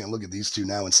fan, you can't look at these two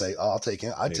now and say, "Oh, I'll take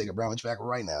him. I'd take Abramovich back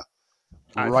right now."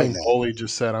 I think Boehly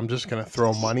just said, "I'm just going to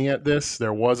throw money at this."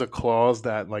 There was a clause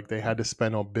that like they had to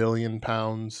spend £1 billion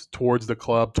towards the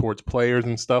club, towards players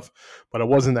and stuff, but it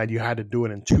wasn't that you had to do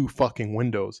it in 2 fucking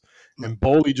windows. And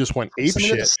Boehly just went ape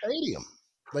shit. The stadium,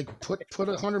 like put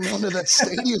 $100 million into that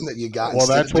stadium that you got. Well,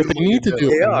 that's what they need to do.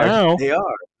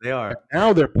 They are.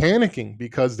 Now they're panicking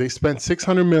because they spent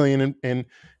 $600 million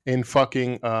in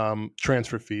fucking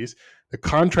transfer fees. The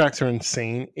contracts are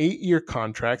insane, 8-year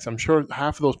contracts. I'm sure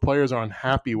half of those players are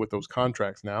unhappy with those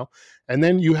contracts now. And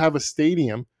then you have a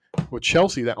stadium with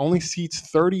Chelsea that only seats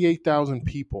 38,000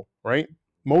 people, right?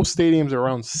 Most stadiums are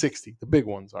around 60. The big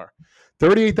ones are.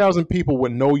 38,000 people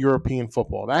with no European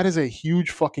football. That is a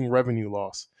huge fucking revenue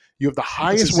loss. You have the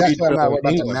highest wage bill in about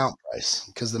England. The mount price,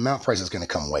 because the mount price is going to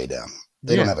come way down.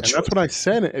 They don't have a choice. That's what I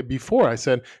said before. I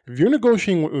said, if you're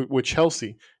negotiating with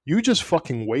Chelsea, you just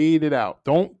fucking wait it out.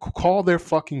 Don't call their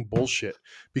fucking bullshit.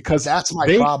 Because that's my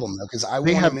problem, though, because I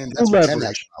want him in. That's what Ten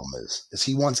Hag's problem is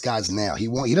he wants guys now. He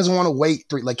doesn't want to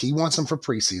wait he wants them for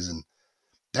preseason.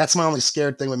 That's my only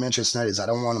scared thing with Manchester United is I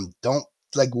don't want him. Don't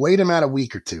wait him out a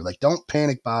week or two. Don't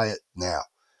panic by it now.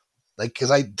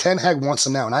 Because Ten Hag wants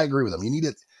them now, and I agree with him. You need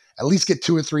to at least get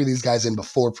 2 or 3 of these guys in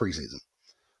before preseason.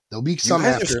 There'll be some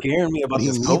after. You guys are scaring me about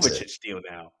this Kovacic deal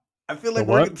now. I feel like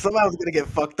somehow it's going to get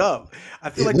fucked up. I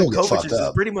feel like the Kovacic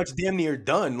is pretty much damn near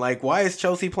done. Why is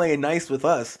Chelsea playing nice with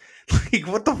us?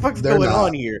 What the fuck's going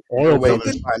on here? They're waiting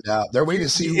to find out. They're waiting to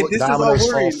see what dominoes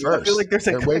fall first. I feel like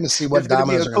they're waiting to see what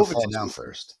dominoes are going to fall down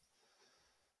first.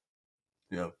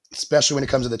 Yeah. Especially when it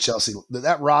comes to the Chelsea.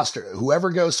 That roster, whoever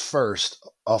goes first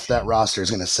off that roster is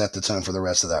going to set the tone for the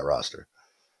rest of that roster.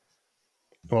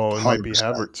 Well, it 100%. Might be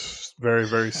Havertz very,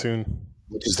 very soon.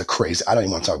 Which is the crazy. I don't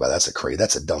even want to talk about that.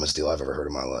 That's the dumbest deal I've ever heard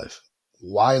in my life.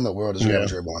 Why in the world does Real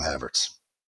Madrid want Havertz?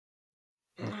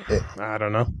 I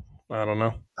don't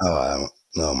know.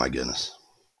 Oh my goodness.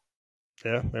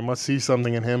 Yeah, they must see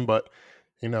something in him, but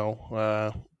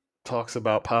talks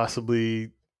about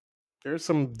possibly. There's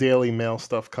some Daily Mail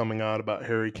stuff coming out about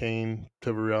Harry Kane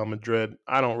to Real Madrid.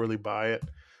 I don't really buy it,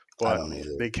 but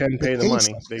they can pay the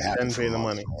money. They can pay the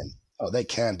money. Oh, they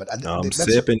can, but that's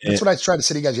what I tried to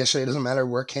say to you guys yesterday. It doesn't matter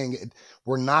where Kane.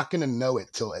 We're not going to know it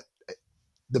till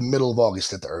the middle of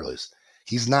August at the earliest.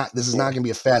 He's not. This is not going to be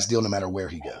a fast deal, no matter where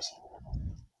he goes.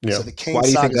 Yeah. So the Kane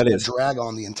saga is going to drag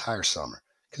on the entire summer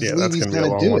because Levy's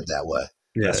going to do it that way.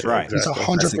 Yeah, that's right. Exactly. He's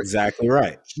 100%. That's exactly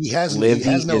right. He has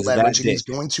no leverage, and he's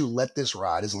going to let this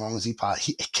ride as long as he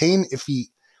Kane. If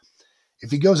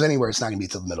he goes anywhere, it's not going to be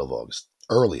till the middle of August,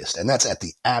 earliest, and that's at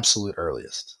the absolute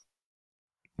earliest.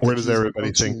 Where does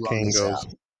everybody think Kane goes?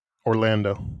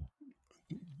 Orlando.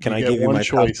 Can I give you my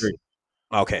choice?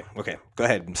 Okay. Go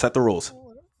ahead. Set the rules.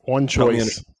 One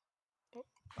choice.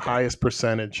 Highest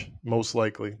percentage, most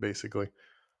likely, basically.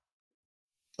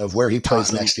 Of where he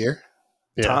plays next year?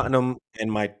 Yeah. Tottenham,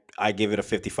 and I give it a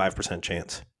 55%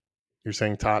 chance. You're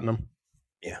saying Tottenham?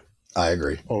 Yeah. I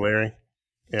agree. O'Leary?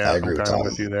 Yeah, I agree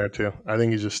with you there, too. I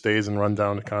think he just stays and run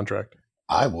down the contract.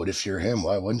 I would if you're him.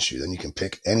 Why wouldn't you? Then you can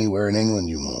pick anywhere in England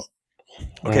you want.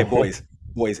 Okay,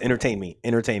 boys, entertain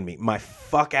me. My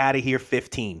fuck out of here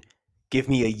 15. Give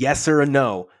me a yes or a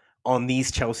no on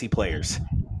these Chelsea players.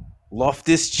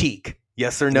 Loftus-Cheek,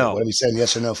 yes or no? What are we saying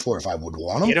yes or no for? If I would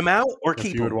want them? Get them out or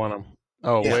keep them? You would want them.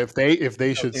 Oh, yeah. If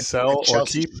they should sell or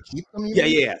keep them?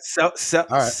 Yeah.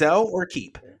 Sell or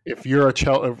keep. If you're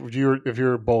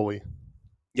a Boehly.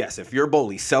 Yes, if you're a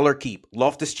Boehly, sell or keep.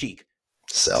 Loftus-Cheek.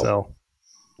 Sell.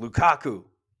 Lukaku.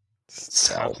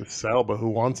 Sell, but who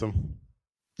wants him?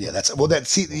 Yeah, that's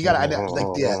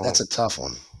a tough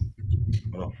one.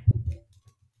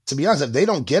 To be honest, if they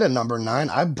don't get a number 9,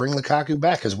 I bring Lukaku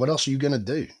back because what else are you going to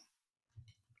do?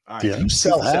 All right, Yeah. You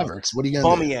sell Havertz. What are you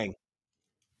going to do? Aubameyang.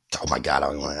 Oh my God,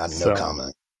 I have no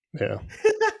comment. Yeah.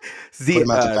 Put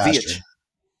him out to pasture.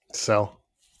 Ziyech.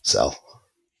 Sell.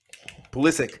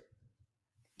 Pulisic.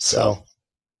 Sell.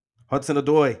 Hudson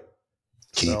Odoi.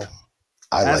 Keep. Sell.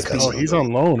 I like Aspie. Hudson. He's Odoi.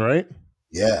 on loan, right?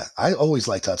 Yeah, I always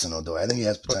liked Hudson Odoi. I think he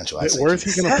has potential. Where's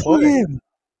he going to play?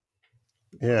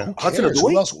 Yeah. Who Hudson cares?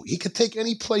 Odoi? Who else? He could take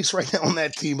any place right now on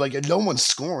that team. Like, if no one's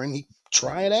scoring, he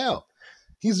try it out.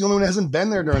 He's the only one that hasn't been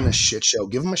there during this shit show.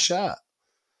 Give him a shot.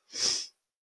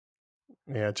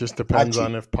 Yeah, it just depends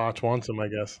on if Poch wants him, I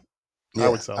guess. Yeah, I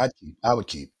would sell. I would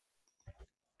keep.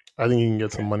 I think you can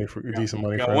get some money for decent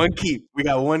money We for got him. one keep. We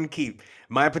got one keep.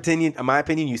 My opinion,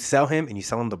 you sell him and you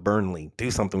sell him to Burnley. Do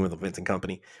something with the Vincent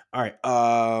Company. All right.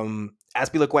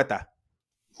 Azpilicueta.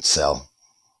 Sell.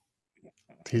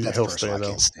 That's He'll personal. stay I though.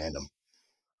 can't stand him.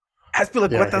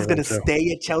 Azpilicueta's he going to will too.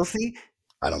 stay at Chelsea.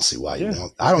 I don't see why Yeah, you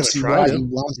want. I don't see why you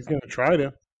want. He's going to try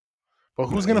to. But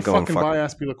who's No, going he's to going fucking buy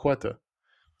Azpilicueta?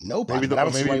 Nobody. Maybe but I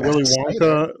don't see why maybe you Willy have to say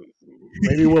Wonka. that.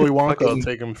 Maybe Willy Wonka will Fucking-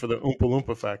 take him for the Oompa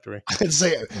Loompa factory. I didn't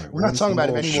say it. We're not talking about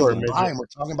if anyone Short would midget. buy him. We're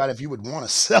talking about if you would want to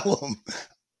sell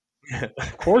him.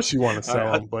 Of course, you want to sell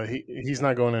All right. him, but he's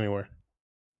not going anywhere.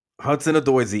 Hudson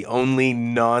Odoi is the only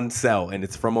non-sell, and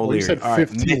it's from Well, O'Leary. you said All right,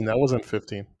 15. That wasn't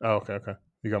 15. Oh, okay.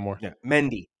 You got more. Yeah,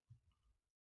 Mendy.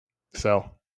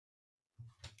 Sell.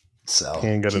 So He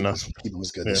ain't good enough. Keeper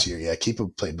was good this year. Yeah, Keeper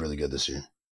played really good this year.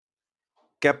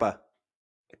 Kepa.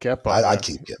 Kepa. I'd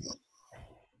keep getting him.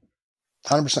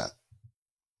 100%.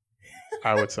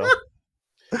 I would sell.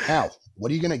 How?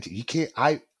 What are you gonna? You can't.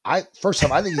 First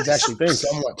off, I think he's actually Thanks.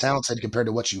 somewhat talented compared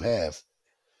to what you have.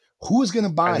 Who is going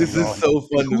to buy This him? is so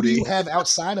fun Who to do me. you have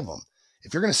outside of him?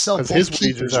 If you're going to sell both 'Cause his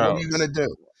keepers, wages what are are you going to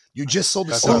do? You just sold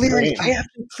the That's second not the O'Leary, game. I have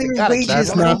to clear Gotta- wages. That's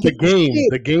I don't not the give a game.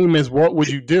 shit. The game is what would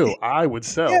you do? I would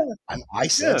sell. Yeah. I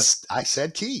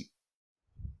said keep.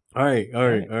 All right. I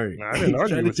didn't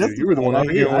argue with you. You were the one I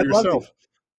arguing with love yourself.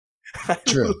 it.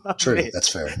 True. I love True. it. That's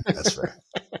fair. That's fair.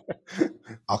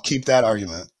 I'll keep that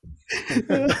argument.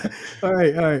 All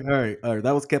right.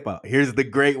 That was Kepa. Here's the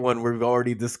great one we've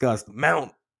already discussed.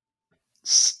 Mount.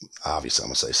 Obviously, I'm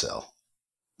going to say sell.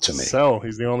 To me. Sell.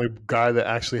 He's the only guy that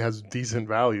actually has decent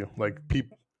value. Like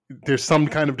there's some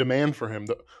kind of demand for him.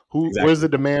 Exactly. Where's the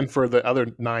demand for the other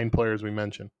 9 players we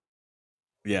mentioned?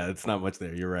 Yeah, it's not much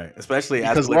there. You're right. Especially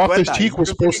Because Azpilicueta. Loftus-Cheek was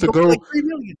supposed to go. Like $3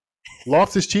 million.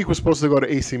 Loftus-Cheek was supposed to go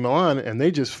to AC Milan, and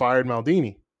they just fired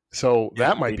Maldini. So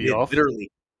that might be off. Literally.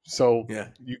 So Yeah.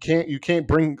 you can't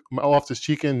bring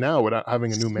Loftus-Cheek in now without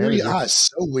having a new manager. It's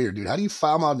so weird, dude. How do you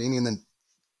file Maldini and then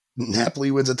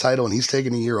Napoli wins a title and he's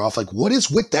taking a year off? Like, what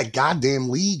is with that goddamn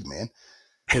league, man?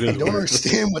 It I is don't weird.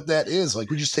 understand what that is.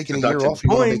 Like, we're just taking a year Deduction off, you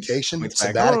go on points, vacation, points back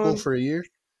sabbatical on. for a year.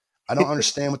 I don't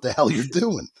understand what the hell you're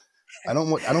doing. I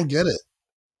don't get it.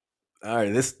 All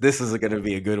right, this is going to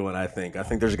be a good one, I think. I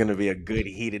think there's going to be a good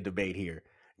heated debate here.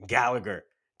 Gallagher,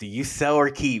 do you sell or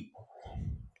keep?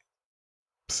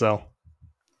 So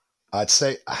I'd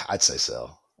say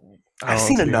sell. I I've don't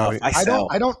seen see enough. how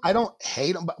I don't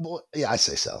hate him, but yeah, I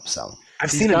say sell him.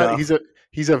 I've He's seen got- enough.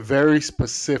 He's a very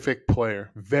specific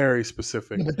player. Very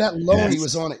specific. Yeah, but that loan he Yes.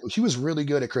 was on, he was really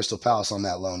good at Crystal Palace on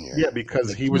that loan year. Yeah, because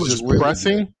Like, he was just really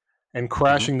pressing good. and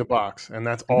crashing the box, and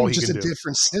that's I think all it's he just can a do.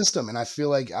 different system, and I feel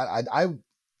like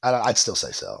I'd still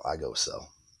say sell. I go with sell.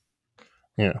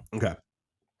 Okay.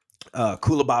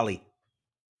 Koulibaly.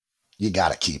 You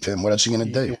got to keep him. What else are you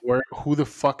going to do? Who the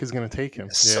fuck is going to take him?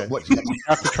 So Yeah, what- you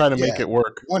have to try to make Yeah. it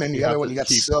work. One and the You other have one, to you got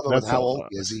keep. Silva with That's how all. old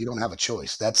he is he? You don't have a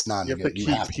choice. That's not You have to good. You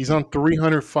keep. have to He's keep. on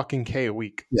 300 fucking K a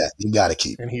week, Yeah, you got to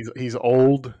keep. and he's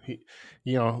old.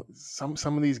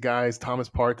 Some of these guys, Thomas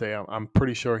Partey, I'm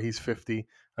pretty sure he's 50.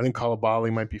 I think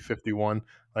Koulibaly might be 51.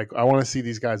 Like, I want to see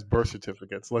these guys' birth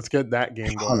certificates. Let's get that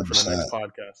game going for the next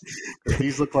 100%. podcast. 'Cause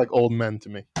these look like old men to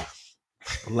me.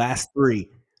 Last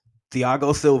 3.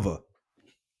 Thiago Silva.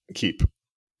 Keep.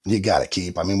 You got to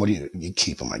keep. I mean, what do you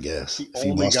keep him? I guess The If he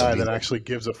only wants to guy be that there. actually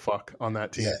gives a fuck on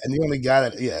that team. Yeah, and the only guy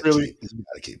that Really? you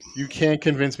got to keep him. You can't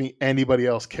convince me anybody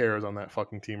else cares on that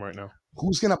fucking team right now.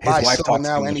 Who's going to His buy wife Silva talks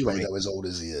now too much for anyway? me. Though, as old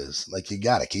as he is, like you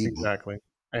got to keep him. Exactly.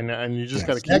 And you just Yes.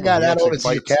 got to keep That guy him. He that old actually is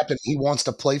your fights. captain. He wants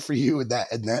to play for you in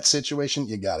that situation.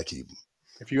 You got to keep him.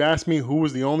 If you ask me who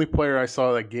was the only player I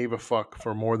saw that gave a fuck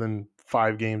for more than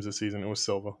 5 games this season, it was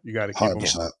Silva. You got to keep him.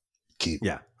 100% keep.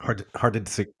 Yeah, hard to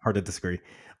disagree.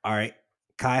 All right,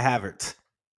 Kai Havertz.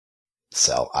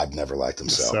 Sell. I've never liked him.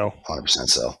 Sell. 100%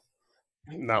 sell.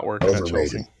 Not working at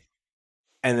Overrated. Chelsea.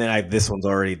 And then this one's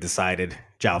already decided.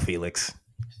 João Felix.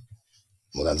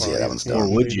 Well, that's Well, that one's he's done. Or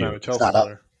would he's you? not a Chelsea Shut up.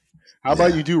 player. How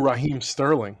about you do Raheem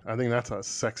Sterling? I think that's a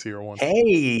sexier one.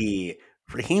 Hey,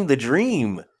 Raheem the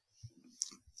Dream.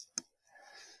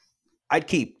 I'd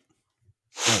keep.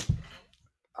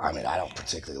 I mean, I don't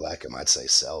particularly like him. I'd say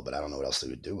sell, but I don't know what else they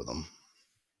would do with him.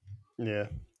 Yeah,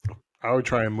 I would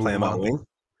try and move Play him him out on. wing.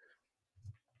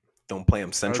 Don't play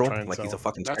him central like he's a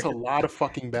fucking That's striker. a lot of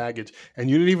fucking baggage. And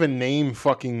you didn't even name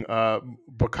fucking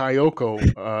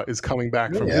Bakayoko is coming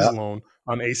back from his loan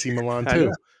on AC Milan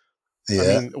too. Yeah.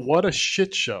 I mean, what a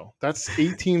shit show. That's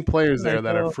 18 players there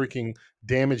that are freaking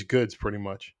damaged goods pretty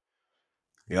much.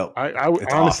 Yep. I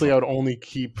honestly, I would only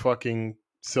keep fucking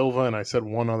Silva, and I said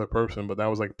one other person, but that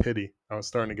was like pity. I was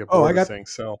starting to get bored of saying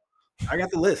sell. I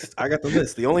got the list.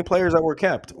 The only players that were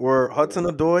kept were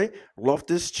Hudson-Odoi,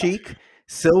 Loftus-Cheek,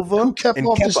 Silva, Who kept and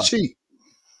Loftus-Cheek?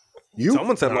 You?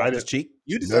 Someone said Loftus-Cheek.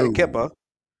 You decided Kepa.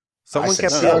 Someone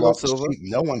kept Thiago Silva.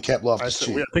 No one kept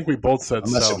Loftus-Cheek. I think we both said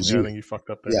sell. Yeah, I think you fucked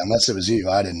up there. Yeah, unless it was you.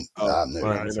 I didn't. No,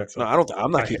 I don't.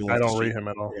 I'm not keeping. I don't rate him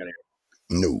at all.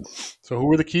 No. So who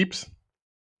were the keeps?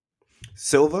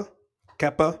 Silva,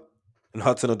 Kepa, and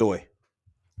Hudson-Odoi.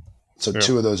 So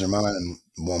two of those are mine, and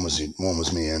one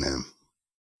was me and him.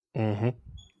 Mm-hmm.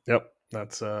 Yep.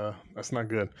 That's not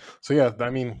good. So yeah, I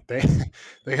mean they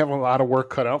have a lot of work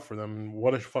cut out for them.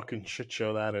 What a fucking shit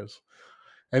show that is.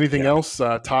 Anything else?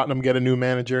 Tottenham get a new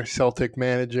manager, Celtic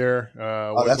manager.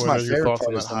 That's my favorite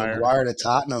part is the Maguire to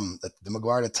Tottenham, the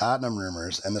Maguire to Tottenham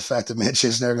rumors, and the fact that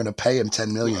Manchester are going to pay him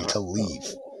 $10 million to leave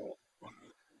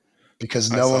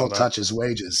because no one will touch his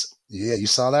wages. Yeah, you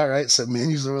saw that, right? So Man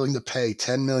U's willing to pay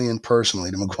 $10 million personally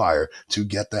to Maguire to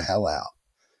get the hell out.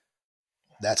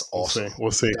 That's awesome.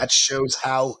 We'll see. That shows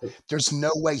how there's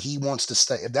no way he wants to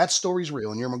stay. If that story's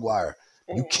real and you're Maguire,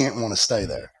 you can't want to stay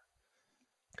there.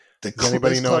 Does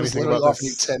anybody know anything about offering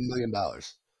you $10 million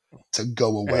to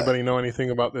go away? Anybody know anything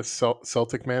about this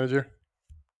Celtic manager?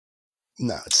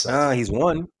 No, it's Celtic. He's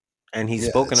won, and he's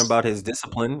spoken about his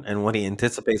discipline and what he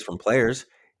anticipates from players.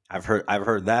 I've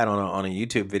heard that on a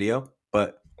YouTube video,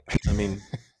 but I mean,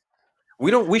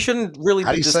 we shouldn't really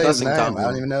be discussing Tottenham. I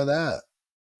don't even know that.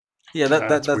 Yeah,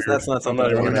 that's not something. I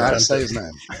don't even know how to say his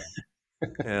name.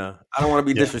 Yeah, I don't want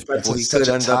to be disrespectful. He could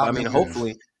end up. I mean,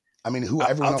 hopefully. I mean,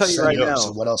 everyone else right now.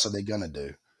 So what else are they gonna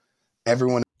do?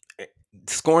 Everyone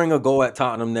scoring a goal at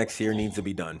Tottenham next year needs to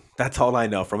be done. That's all I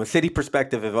know. From a City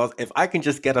perspective, if I can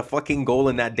just get a fucking goal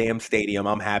in that damn stadium,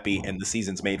 I'm happy, and the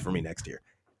season's made for me next year.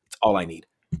 That's all I need.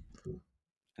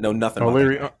 No, nothing.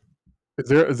 Larry,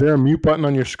 is there a mute button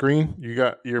on your screen?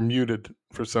 You're muted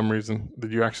for some reason.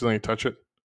 Did you accidentally touch it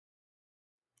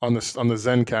on the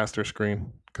Zencaster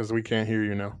screen? Because we can't hear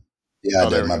you now. Yeah, I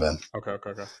did. My bad.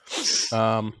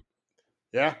 Okay.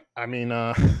 Yeah, I mean,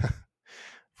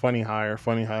 funny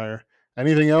hire.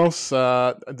 Anything else?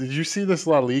 Did you see this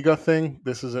La Liga thing?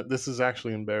 This is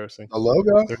actually embarrassing. The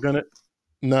logo?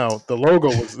 The logo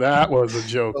was a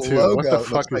joke too. What the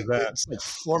fuck is that? It's like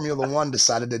Formula One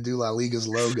decided to do La Liga's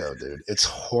logo, dude. It's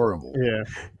horrible. Yeah.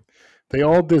 They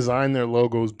all design their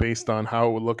logos based on how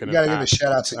it would look at it. You gotta give a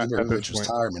shout out to Ibrahimovic's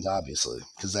retirement, obviously,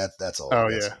 because that's all. Oh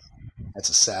yeah. That's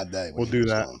a sad day. We'll do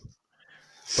that.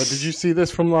 But did you see this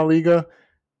from La Liga?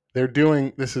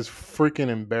 This is freaking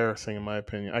embarrassing in my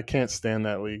opinion. I can't stand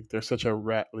that league. They're such a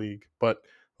rat league. But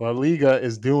La Liga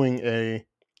is doing a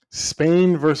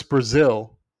Spain versus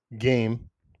Brazil game,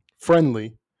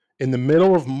 friendly, in the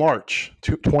middle of March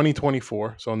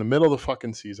 2024, so in the middle of the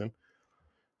fucking season,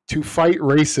 to fight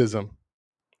racism.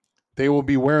 They will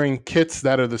be wearing kits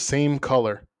that are the same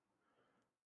color.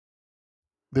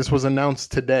 This was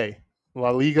announced today. La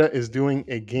Liga is doing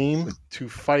a game to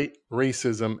fight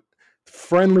racism,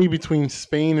 friendly between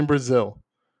Spain and Brazil.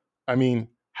 I mean,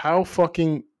 how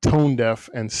fucking tone deaf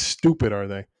and stupid are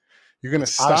they? You're going to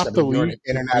stop the league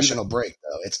international break,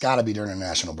 though. It's got to be during a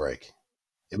national break.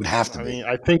 It would have to be. I mean,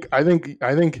 I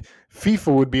think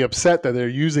FIFA would be upset that they're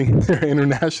using their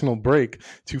international break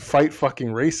to fight fucking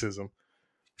racism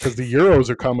because the Euros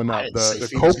are coming up. The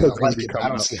Copa's going to be coming up. I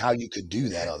don't see how you could do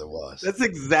that otherwise. That's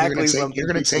exactly what you're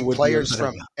going to take players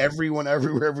from everyone,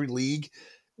 every league,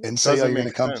 and say, "Oh, you're going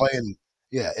to come play." And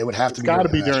yeah, it would have to be. It's got to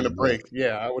be during the break.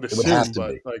 Yeah, I would assume. It would have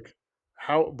to be.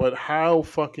 How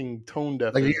fucking tone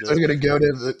deaf? Like you're going to go to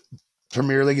the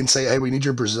Premier League and say, "Hey, we need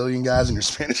your Brazilian guys and your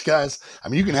Spanish guys." I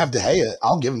mean, you can have De Gea.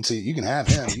 I'll give him to you. You can have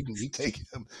him. You take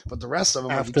him. But the rest of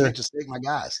them, you can't just take my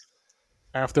guys.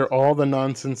 After all the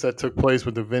nonsense that took place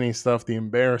with the Vinny stuff, the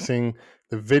embarrassing,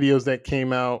 the videos that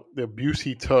came out, the abuse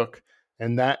he took,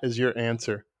 and that is your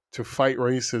answer to fight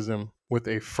racism with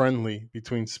a friendly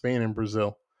between Spain and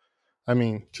Brazil. I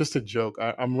mean, just a joke.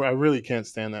 I really can't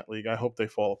stand that league. I hope they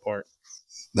fall apart.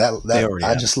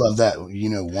 I just love that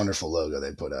wonderful logo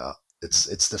they put out.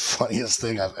 It's the funniest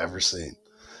thing I've ever seen.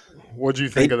 What'd you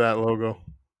think of that logo,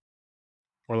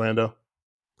 Orlando?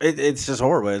 It's just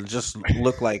horrible. It just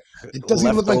looked like it doesn't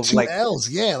even look like two like L's.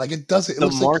 Yeah, like it doesn't. It the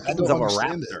looks like I markings don't of a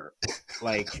understand raptor.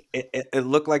 Like it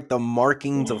looked like the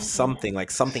markings of something. Like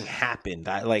something happened.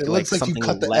 It looks like you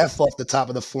cut the F off the top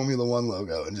of the Formula One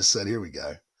logo and just said, "Here we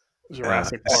go."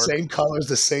 Jurassic Park. Same colors,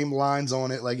 the same lines on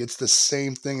it. Like it's the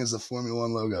same thing as the Formula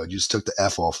One logo. You just took the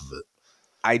F off of it.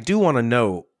 I do want to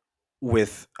know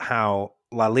with how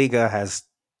La Liga has.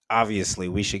 Obviously,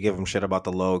 we should give them shit about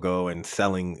the logo and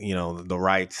selling, the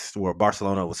rights where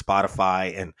Barcelona with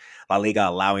Spotify and La Liga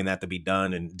allowing that to be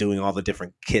done and doing all the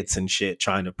different kits and shit,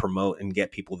 trying to promote and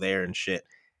get people there and shit.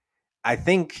 I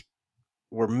think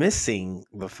we're missing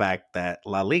the fact that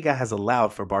La Liga has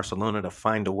allowed for Barcelona to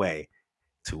find a way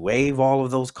to waive all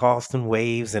of those costs and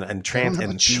waves and they don't have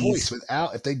a choice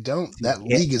without. If they don't, that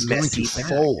league is going to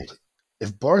fold.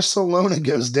 If Barcelona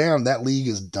goes down, that league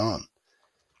is done.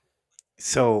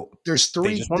 So there's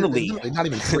three. Just won the league. Not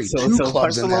even three. so two clubs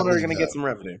Barcelona in that league, are going to get some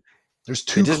revenue. There's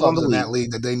two clubs in that league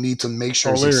that they need to make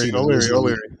sure.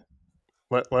 O'Leary.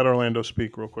 Let Orlando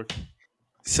speak real quick.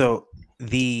 So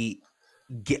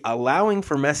allowing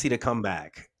for Messi to come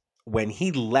back when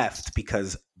he left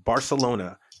because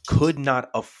Barcelona could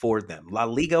not afford them. La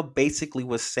Liga basically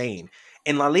was saying,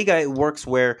 in La Liga it works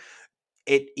where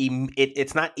it's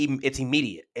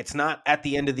immediate. It's not at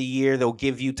the end of the year. They'll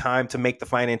give you time to make the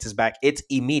finances back. It's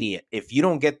immediate. If you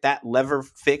don't get that lever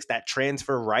fixed, that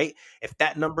transfer right, if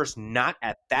that number's not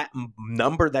at that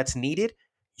number that's needed,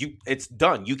 it's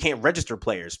done. You can't register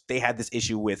players. They had this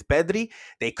issue with Pedri.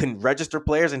 They couldn't register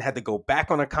players and had to go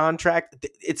back on a contract.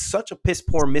 It's such a piss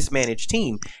poor mismanaged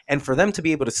team. And for them to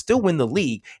be able to still win the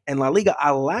league and La Liga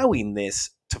allowing this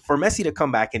for Messi to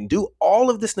come back and do all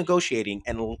of this negotiating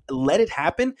and let it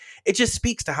happen, it just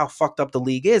speaks to how fucked up the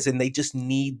league is, and they just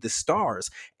need the stars.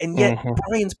 And yet,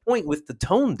 Brian's point with the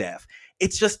tone deaf,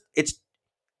 it just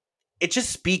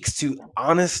speaks to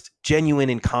honest, genuine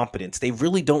incompetence. They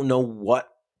really don't know what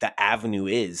the avenue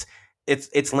is.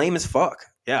 It's lame as fuck.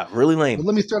 Yeah, really lame. But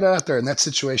let me throw that out there. In that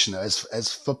situation,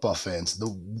 as football fans,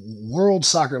 the world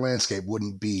soccer landscape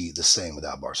wouldn't be the same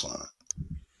without Barcelona.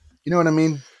 You know what I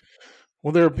mean?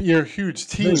 Well, you're a huge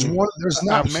team. There's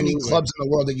not many clubs in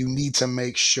the world that you need to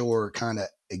make sure kind of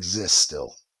exist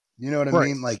still. You know what I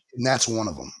mean? Like, and that's one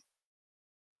of them.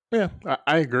 Yeah,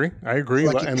 I agree.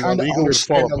 Like, and La Liga would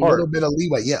fall apart. A little bit of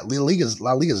leeway. Yeah,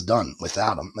 La Liga's done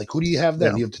without them. Like, who do you have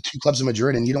then? Yeah. You have the two clubs in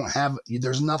Madrid, and you don't have.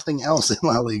 There's nothing else in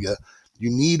La Liga. You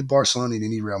need Barcelona, and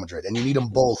you need Real Madrid, and you need them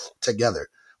both together.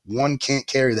 One can't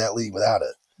carry that league without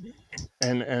it.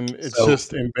 And it's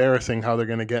just embarrassing how they're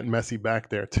going to get Messi back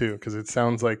there too, because it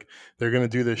sounds like they're going to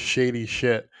do this shady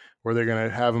shit where they're going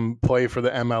to have him play for the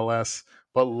MLS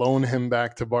but loan him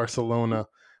back to Barcelona,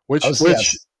 which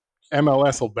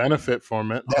MLS will benefit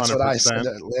from it. 100%. That's what I said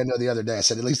to Orlando the other day. I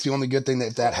said at least the only good thing that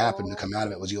if that happened to come out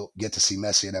of it was you'll get to see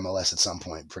Messi in MLS at some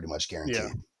point, pretty much guaranteed.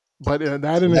 Yeah. But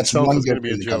that in itself is going to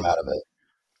be a joke. Out of it.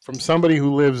 From somebody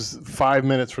who lives 5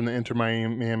 minutes from the Inter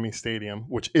Miami Stadium,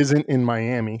 which isn't in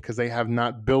Miami because they have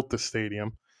not built the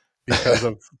stadium because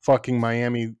of fucking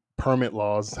Miami permit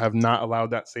laws have not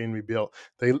allowed that stadium to be built.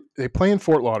 They play in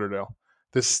Fort Lauderdale.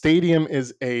 The stadium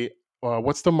is a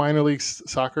what's the minor league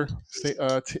soccer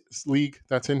league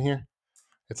that's in here?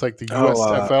 It's like the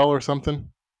USFL or something,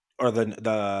 or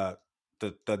the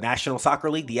National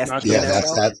Soccer League, the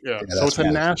SNL. So it's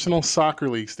a National Soccer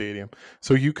League stadium.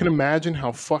 So you can imagine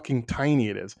how fucking tiny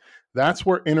it is. That's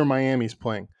where Inter Miami's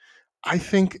playing. I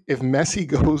think if Messi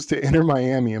goes to Inter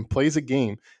Miami and plays a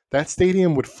game, that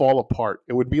stadium would fall apart.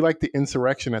 It would be like the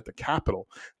insurrection at the Capitol.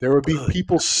 There would be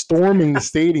people storming the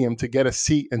stadium to get a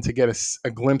seat and to get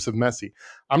a glimpse of Messi.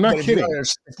 I'm not kidding.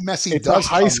 If Messi it's a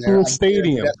high school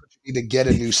stadium. That's what you need to get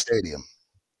a new stadium.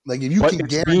 Like if you can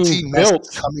guarantee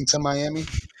Messi coming to Miami,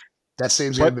 that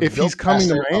stadium's going to be built. But if he's coming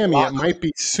to Miami, it might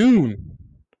be soon.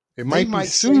 It might be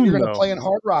soon. You're going to play in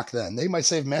Hard Rock then. They might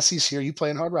say if Messi's here, you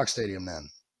play in Hard Rock Stadium then.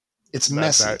 It's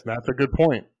Messi. That's a good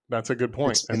point.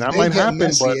 And that might happen.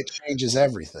 Messi, but it changes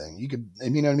everything. You could,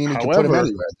 you know what I mean? You could put him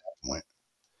anywhere at that point.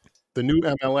 The new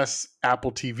MLS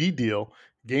Apple TV deal,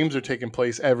 games are taking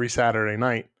place every Saturday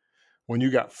night. When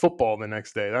you got football the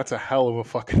next day, that's a hell of a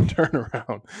fucking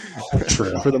turnaround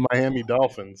for the Miami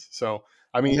Dolphins. So,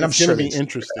 I mean, it's going to be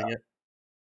interesting.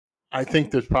 I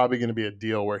think there's probably going to be a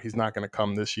deal where he's not going to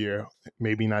come this year,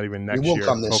 maybe not even next year. He'll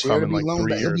come this year. He'll come in like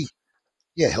 3 years.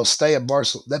 He'll stay at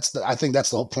Barcelona. I think that's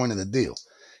the whole point of the deal.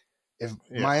 If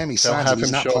Miami signs him,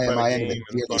 he's not playing Miami the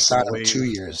year they sign him 2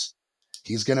 years.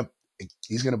 He's gonna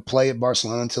play at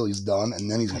Barcelona until he's done, and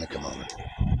then he's gonna come over.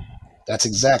 That's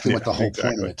exactly what the whole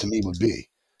point of it to me would be.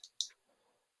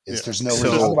 There's no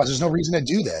reason. Otherwise, there's no reason to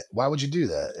do that. Why would you do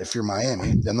that if you're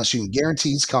Miami? Unless you can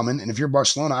guarantee he's coming. And if you're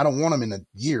Barcelona, I don't want him in a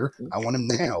year. I want him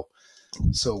now.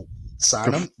 So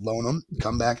sign him, loan him,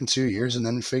 come back in 2 years, and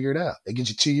then figure it out. It gives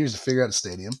you 2 years to figure out a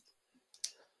stadium.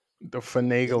 The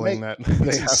finagling that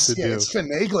they have to do. It's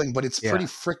finagling, but it's pretty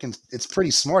freaking. It's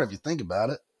pretty smart if you think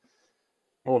about it.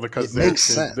 Well, because it makes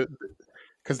sense.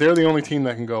 Because they're the only team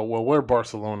that can go, well, we're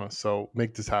Barcelona, so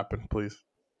make this happen, please.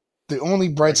 The only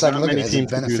bright side I can look at is it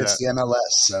benefits the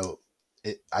MLS, so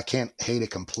I can't hate it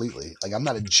completely. Like, I'm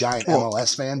not a giant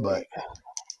MLS fan, but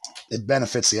it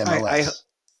benefits the MLS.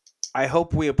 I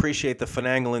hope we appreciate the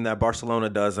finagling that Barcelona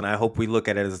does, and I hope we look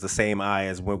at it as the same eye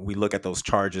as when we look at those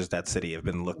charges that City have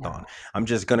been looked on. I'm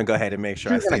just going to go ahead and make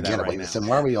sure I say that right now.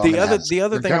 Why are we the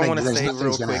other thing I want to say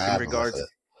real quick in regards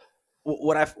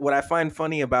what I find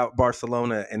funny about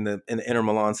Barcelona and the Inter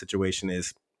Milan situation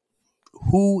is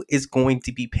who is going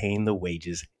to be paying the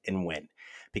wages and when.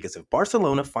 Because if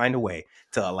Barcelona find a way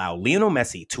to allow Lionel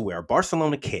Messi to wear a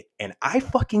Barcelona kit, and I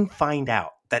fucking find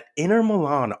out that Inter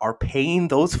Milan are paying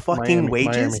those fucking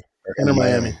wages.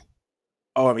 Miami.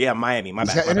 Oh, yeah, Miami. My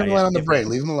bad. He's got Inter Milan on the brain.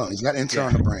 Leave him alone. He's got Inter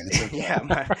on the brain.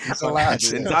 He's allowed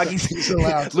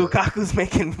to. Lukaku's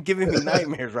giving me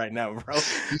nightmares right now, bro.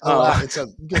 It's a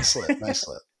good slip. Nice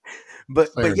slip.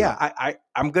 But yeah,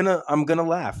 I'm gonna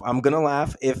laugh. I'm gonna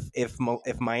laugh if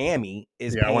Miami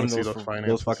is paying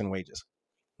those fucking wages.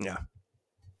 Yeah.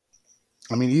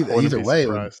 I mean, either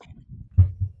way.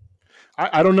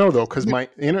 I don't know though, because my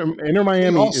Inter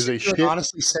Miami is a shit.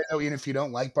 Honestly, say though, even if you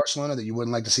don't like Barcelona, that you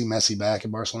wouldn't like to see Messi back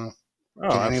in Barcelona. Oh,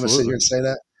 can any of us sit here and say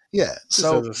that? Yeah.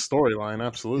 So as a storyline,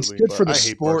 absolutely. It's good for the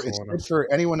sport. It's good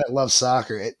for anyone that loves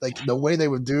soccer. Like the way they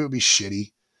would do it would be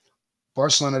shitty.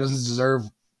 Barcelona doesn't deserve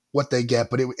what they get,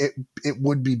 but it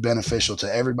would be beneficial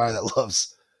to everybody that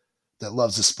loves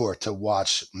the sport to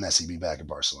watch Messi be back in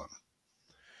Barcelona.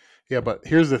 Yeah, but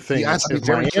here's the thing. I'd be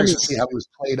very curious to see how he was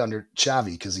played under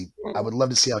Xavi, because I would love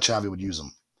to see how Xavi would use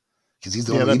him, because he's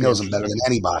the one who knows him better than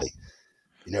anybody.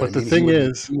 You know but the thing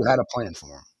is, he had a plan for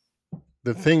him.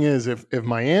 The thing is, if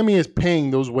Miami is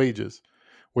paying those wages,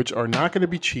 which are not going to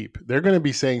be cheap, they're going to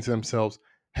be saying to themselves,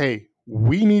 hey,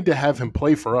 we need to have him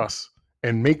play for us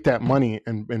and make that money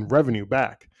and revenue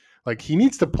back. Like, he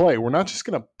needs to play. We're not just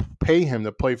going to pay him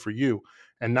to play for you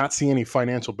and not see any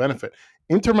financial benefit.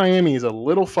 Inter Miami is a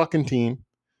little fucking team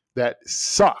that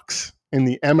sucks in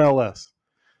the MLS.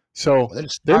 So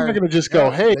they're not going to just go,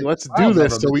 hey, let's do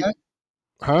this. So we,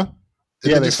 huh?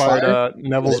 Yeah, they fired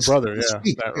Neville's brother.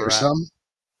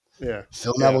 Yeah.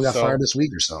 Phil Neville got fired this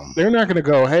week or something. They're not going to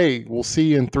go, hey, we'll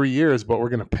see you in 3 years, but we're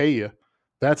going to pay you.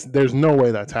 There's no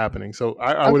way that's happening. So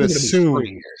I would assume 3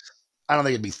 years. I don't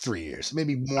think it'd be 3 years.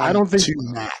 Maybe one. I don't think 2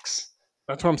 max.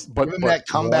 That's what I'm. But that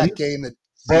comeback game that.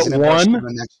 But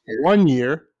 1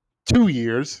 year, 2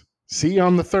 years. See you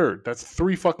on the third. That's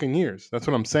 3 fucking years. That's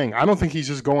what I'm saying. I don't think he's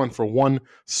just going for one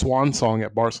swan song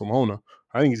at Barcelona.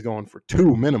 I think he's going for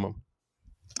 2 minimum.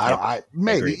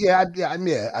 Maybe. Yeah.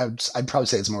 I'd probably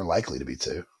say it's more likely to be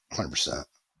 2. 100%.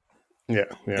 Yeah.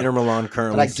 Inter Milan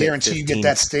currently. But I guarantee you get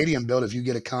that stadium built if you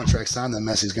get a contract signed. Then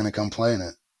Messi's going to come play in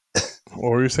it.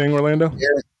 What were you saying, Orlando?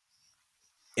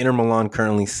 Inter Milan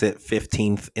currently sit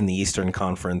 15th in the Eastern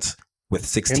Conference with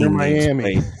 16 Inter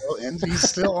Miami. games played. And he's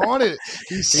still on it.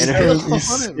 He's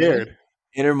scared.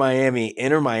 Inter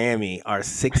Miami are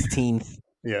 16th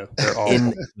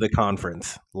in the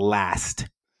conference. Last.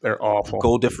 They're awful.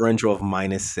 Goal differential of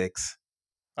 -6.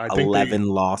 I think 11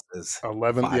 losses.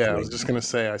 11. Yeah, I was just going to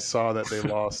say, I saw that they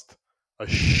lost a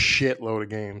shitload of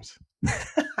games.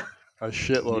 A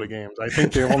shitload of games. I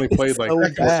think they only played like.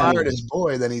 If he fired his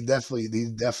boy, then they've definitely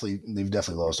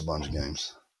lost a bunch of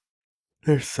games.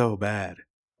 They're so bad.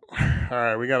 All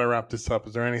right, we got to wrap this up.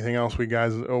 Is there anything else we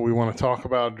want to talk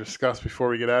about or discuss before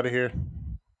we get out of here?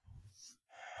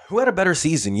 Who had a better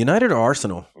season, United or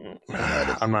Arsenal?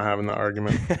 I'm not having the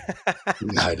argument.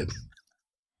 United.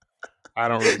 I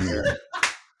don't really care.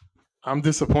 I'm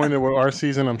disappointed with our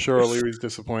season. I'm sure O'Leary's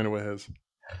disappointed with his.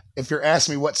 If you're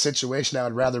asking me what situation I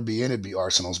would rather be in, it'd be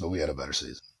Arsenal's, but we had a better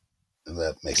season. If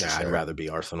that makes sense. I'd rather be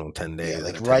Arsenal 10 days. Yeah,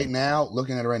 like right now,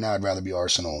 looking at it right now, I'd rather be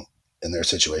Arsenal in their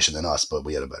situation than us, but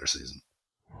we had a better season.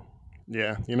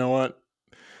 Yeah, you know what?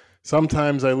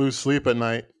 Sometimes I lose sleep at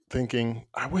night thinking,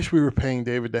 I wish we were paying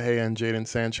David De Gea and Jadon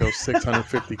Sancho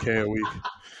 $650K a week.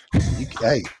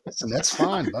 Hey, listen, that's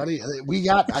fine, buddy.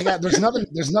 There's nothing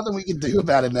we can do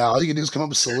about it now. All you can do is come up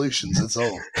with solutions. That's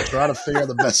all. Try to figure out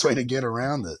the best way to get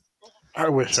around it. I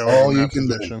wish that's all you can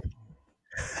do.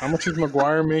 How much is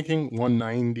Maguire making?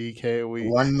 $190K a week.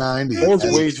 190. Those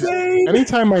wages.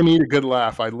 Anytime I need a good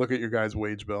laugh, I look at your guys'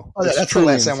 wage bill. Oh, that's the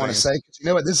last thing I want to say. You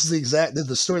know what? This is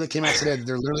the story that came out today. That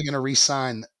they're literally going to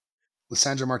re-sign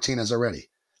Lisandro Martinez already.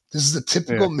 This is the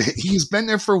typical. Yeah. He's been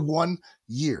there for 1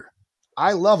 year.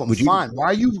 I love him. Fine. Why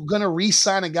are you going to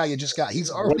re-sign a guy you just got? He's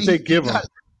already. What they give him?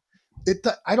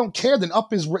 I don't care. Then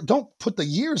up his. Don't put the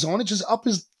years on it. Just up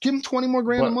his. Give him 20 more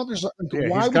grand a month or something. Yeah,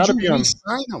 why would you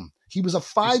re-sign him? He was a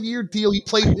 5-year deal. He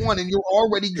played one, and you're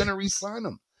already going to re-sign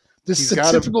him. This is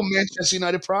a typical Manchester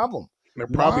United problem. They're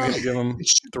probably going to give him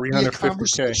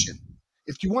 $350K.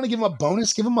 If you want to give him a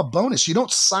bonus, give him a bonus. You don't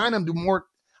sign him to more.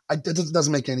 It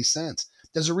doesn't make any sense.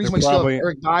 There's a reason why you still have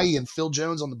Eric Bailly and Phil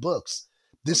Jones on the books.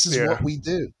 This is what we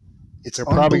do. They're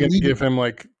probably going to give him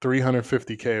like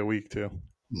 $350K a week too.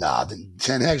 Nah, the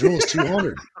Ten Hag rule is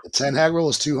 200. The Ten Hag rule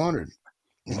is 200.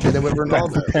 He did it with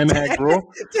Ronaldo. That's the Ten Hag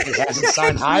rule. He hasn't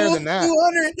signed higher than that.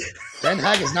 200. Ten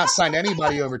Hag has not signed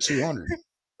anybody over 200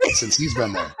 since he's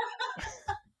been there.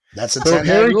 That's a Ten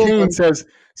Hag rule.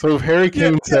 So if Harry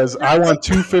Kane says, "I want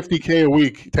 $250K a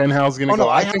week," Ten Hag's going to go.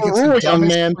 I think it's the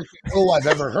dumbest rule I've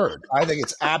ever heard. I think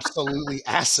it's absolutely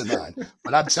asinine.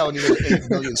 But I'm telling you, there's 8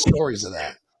 million stories of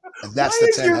that. And that's Why the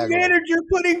is Ten your Hag manager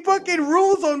putting fucking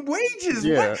rules on wages?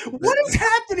 Yeah. What is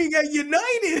happening at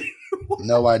United?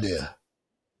 No idea.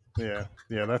 Yeah,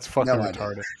 that's fucking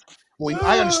retarded. Well,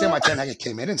 I understand why Ten Hag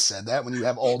came in and said that. When you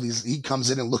have all these, he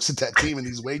comes in and looks at that team and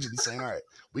these wages and saying, "All right,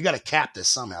 we got to cap this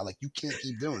somehow. Like, you can't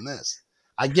keep doing this."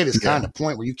 I get his kind of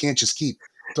point where you can't just keep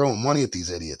throwing money at these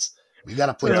idiots. We got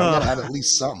to put. We got to have at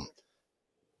least something.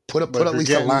 Put at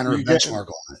least a line or a benchmark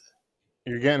on it.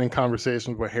 You're getting in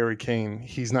conversations with Harry Kane.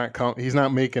 He's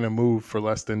not making a move for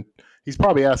less than. He's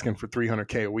probably asking for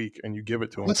 $300K a week, and you give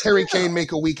it to him. What's Harry Kane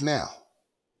make a week now?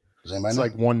 Does anybody know?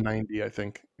 Like $190, I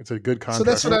think. It's a good contract. So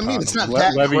that's what I mean. It's not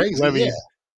that crazy.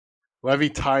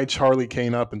 Levy tied Charlie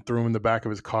Kane up and threw him in the back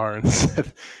of his car and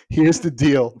said, "Here's the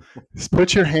deal. Just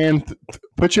put your hand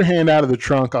out of the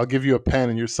trunk. I'll give you a pen,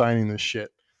 and you're signing this shit."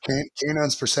 Kane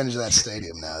owns percentage of that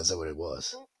stadium now. Is that what it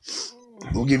was?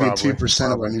 We'll give you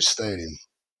 2% of our new stadium.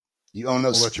 You own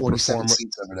those 47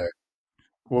 seats over there.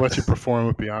 We'll let you perform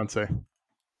with Beyonce.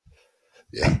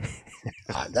 Yeah.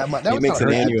 That makes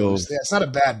an annual. Yeah, it's not a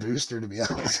bad booster, to be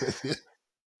honest with you.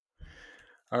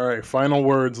 All right, final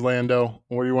words, Lando.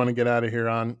 What do you want to get out of here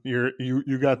on?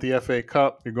 You got the FA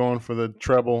Cup. You're going for the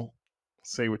treble.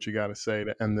 Say what you got to say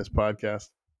to end this podcast.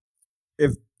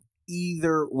 If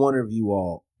either one of you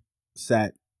all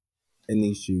sat in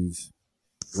these shoes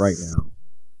right now,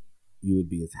 you would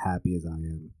be as happy as I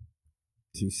am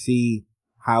to see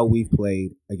how we've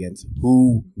played against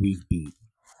who we've beat.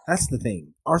 That's the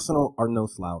thing. Arsenal are no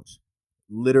slouch.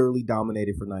 Literally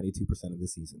dominated for 92% of the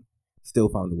season. Still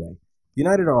found a way.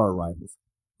 United are our rivals.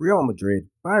 Real Madrid,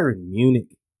 Bayern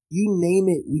Munich, you name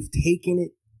it, we've taken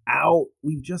it out.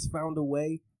 We've just found a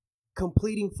way.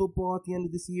 Completing football at the end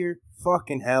of this year,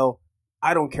 fucking hell.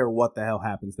 I don't care what the hell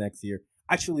happens next year.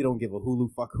 I actually don't give a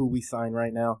hulu fuck who we sign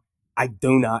right now. I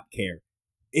do not care.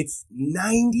 It's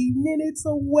 90 minutes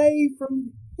away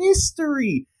from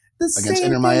history. Against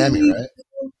Inter Miami, right?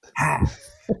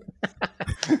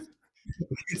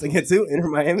 It's against who? Inter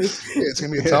Miami? Yeah, it's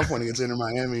going to be a tough one against Inter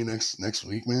Miami next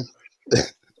week, man.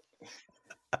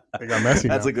 They got Messi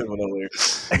That's now. a good one over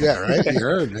there. Yeah, right? You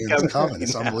heard, man. It's coming.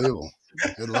 It's unbelievable.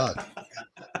 Good luck.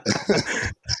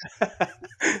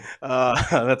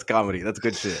 That's comedy. That's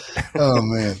good shit. Oh,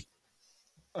 man.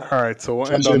 All right, so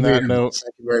we'll end on that note.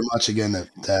 Thank you very much again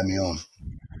to have me on.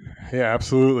 Yeah,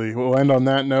 absolutely. We'll end on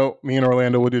that note. Me and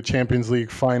Orlando will do a Champions League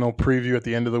final preview at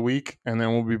the end of the week, and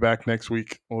then we'll be back next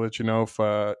week. We'll let you know if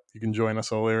you can join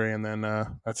us, O'Leary, and then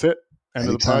that's it. End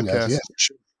of the podcast. Guys. Yeah, for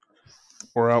sure.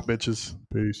 We're out, bitches.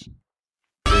 Peace.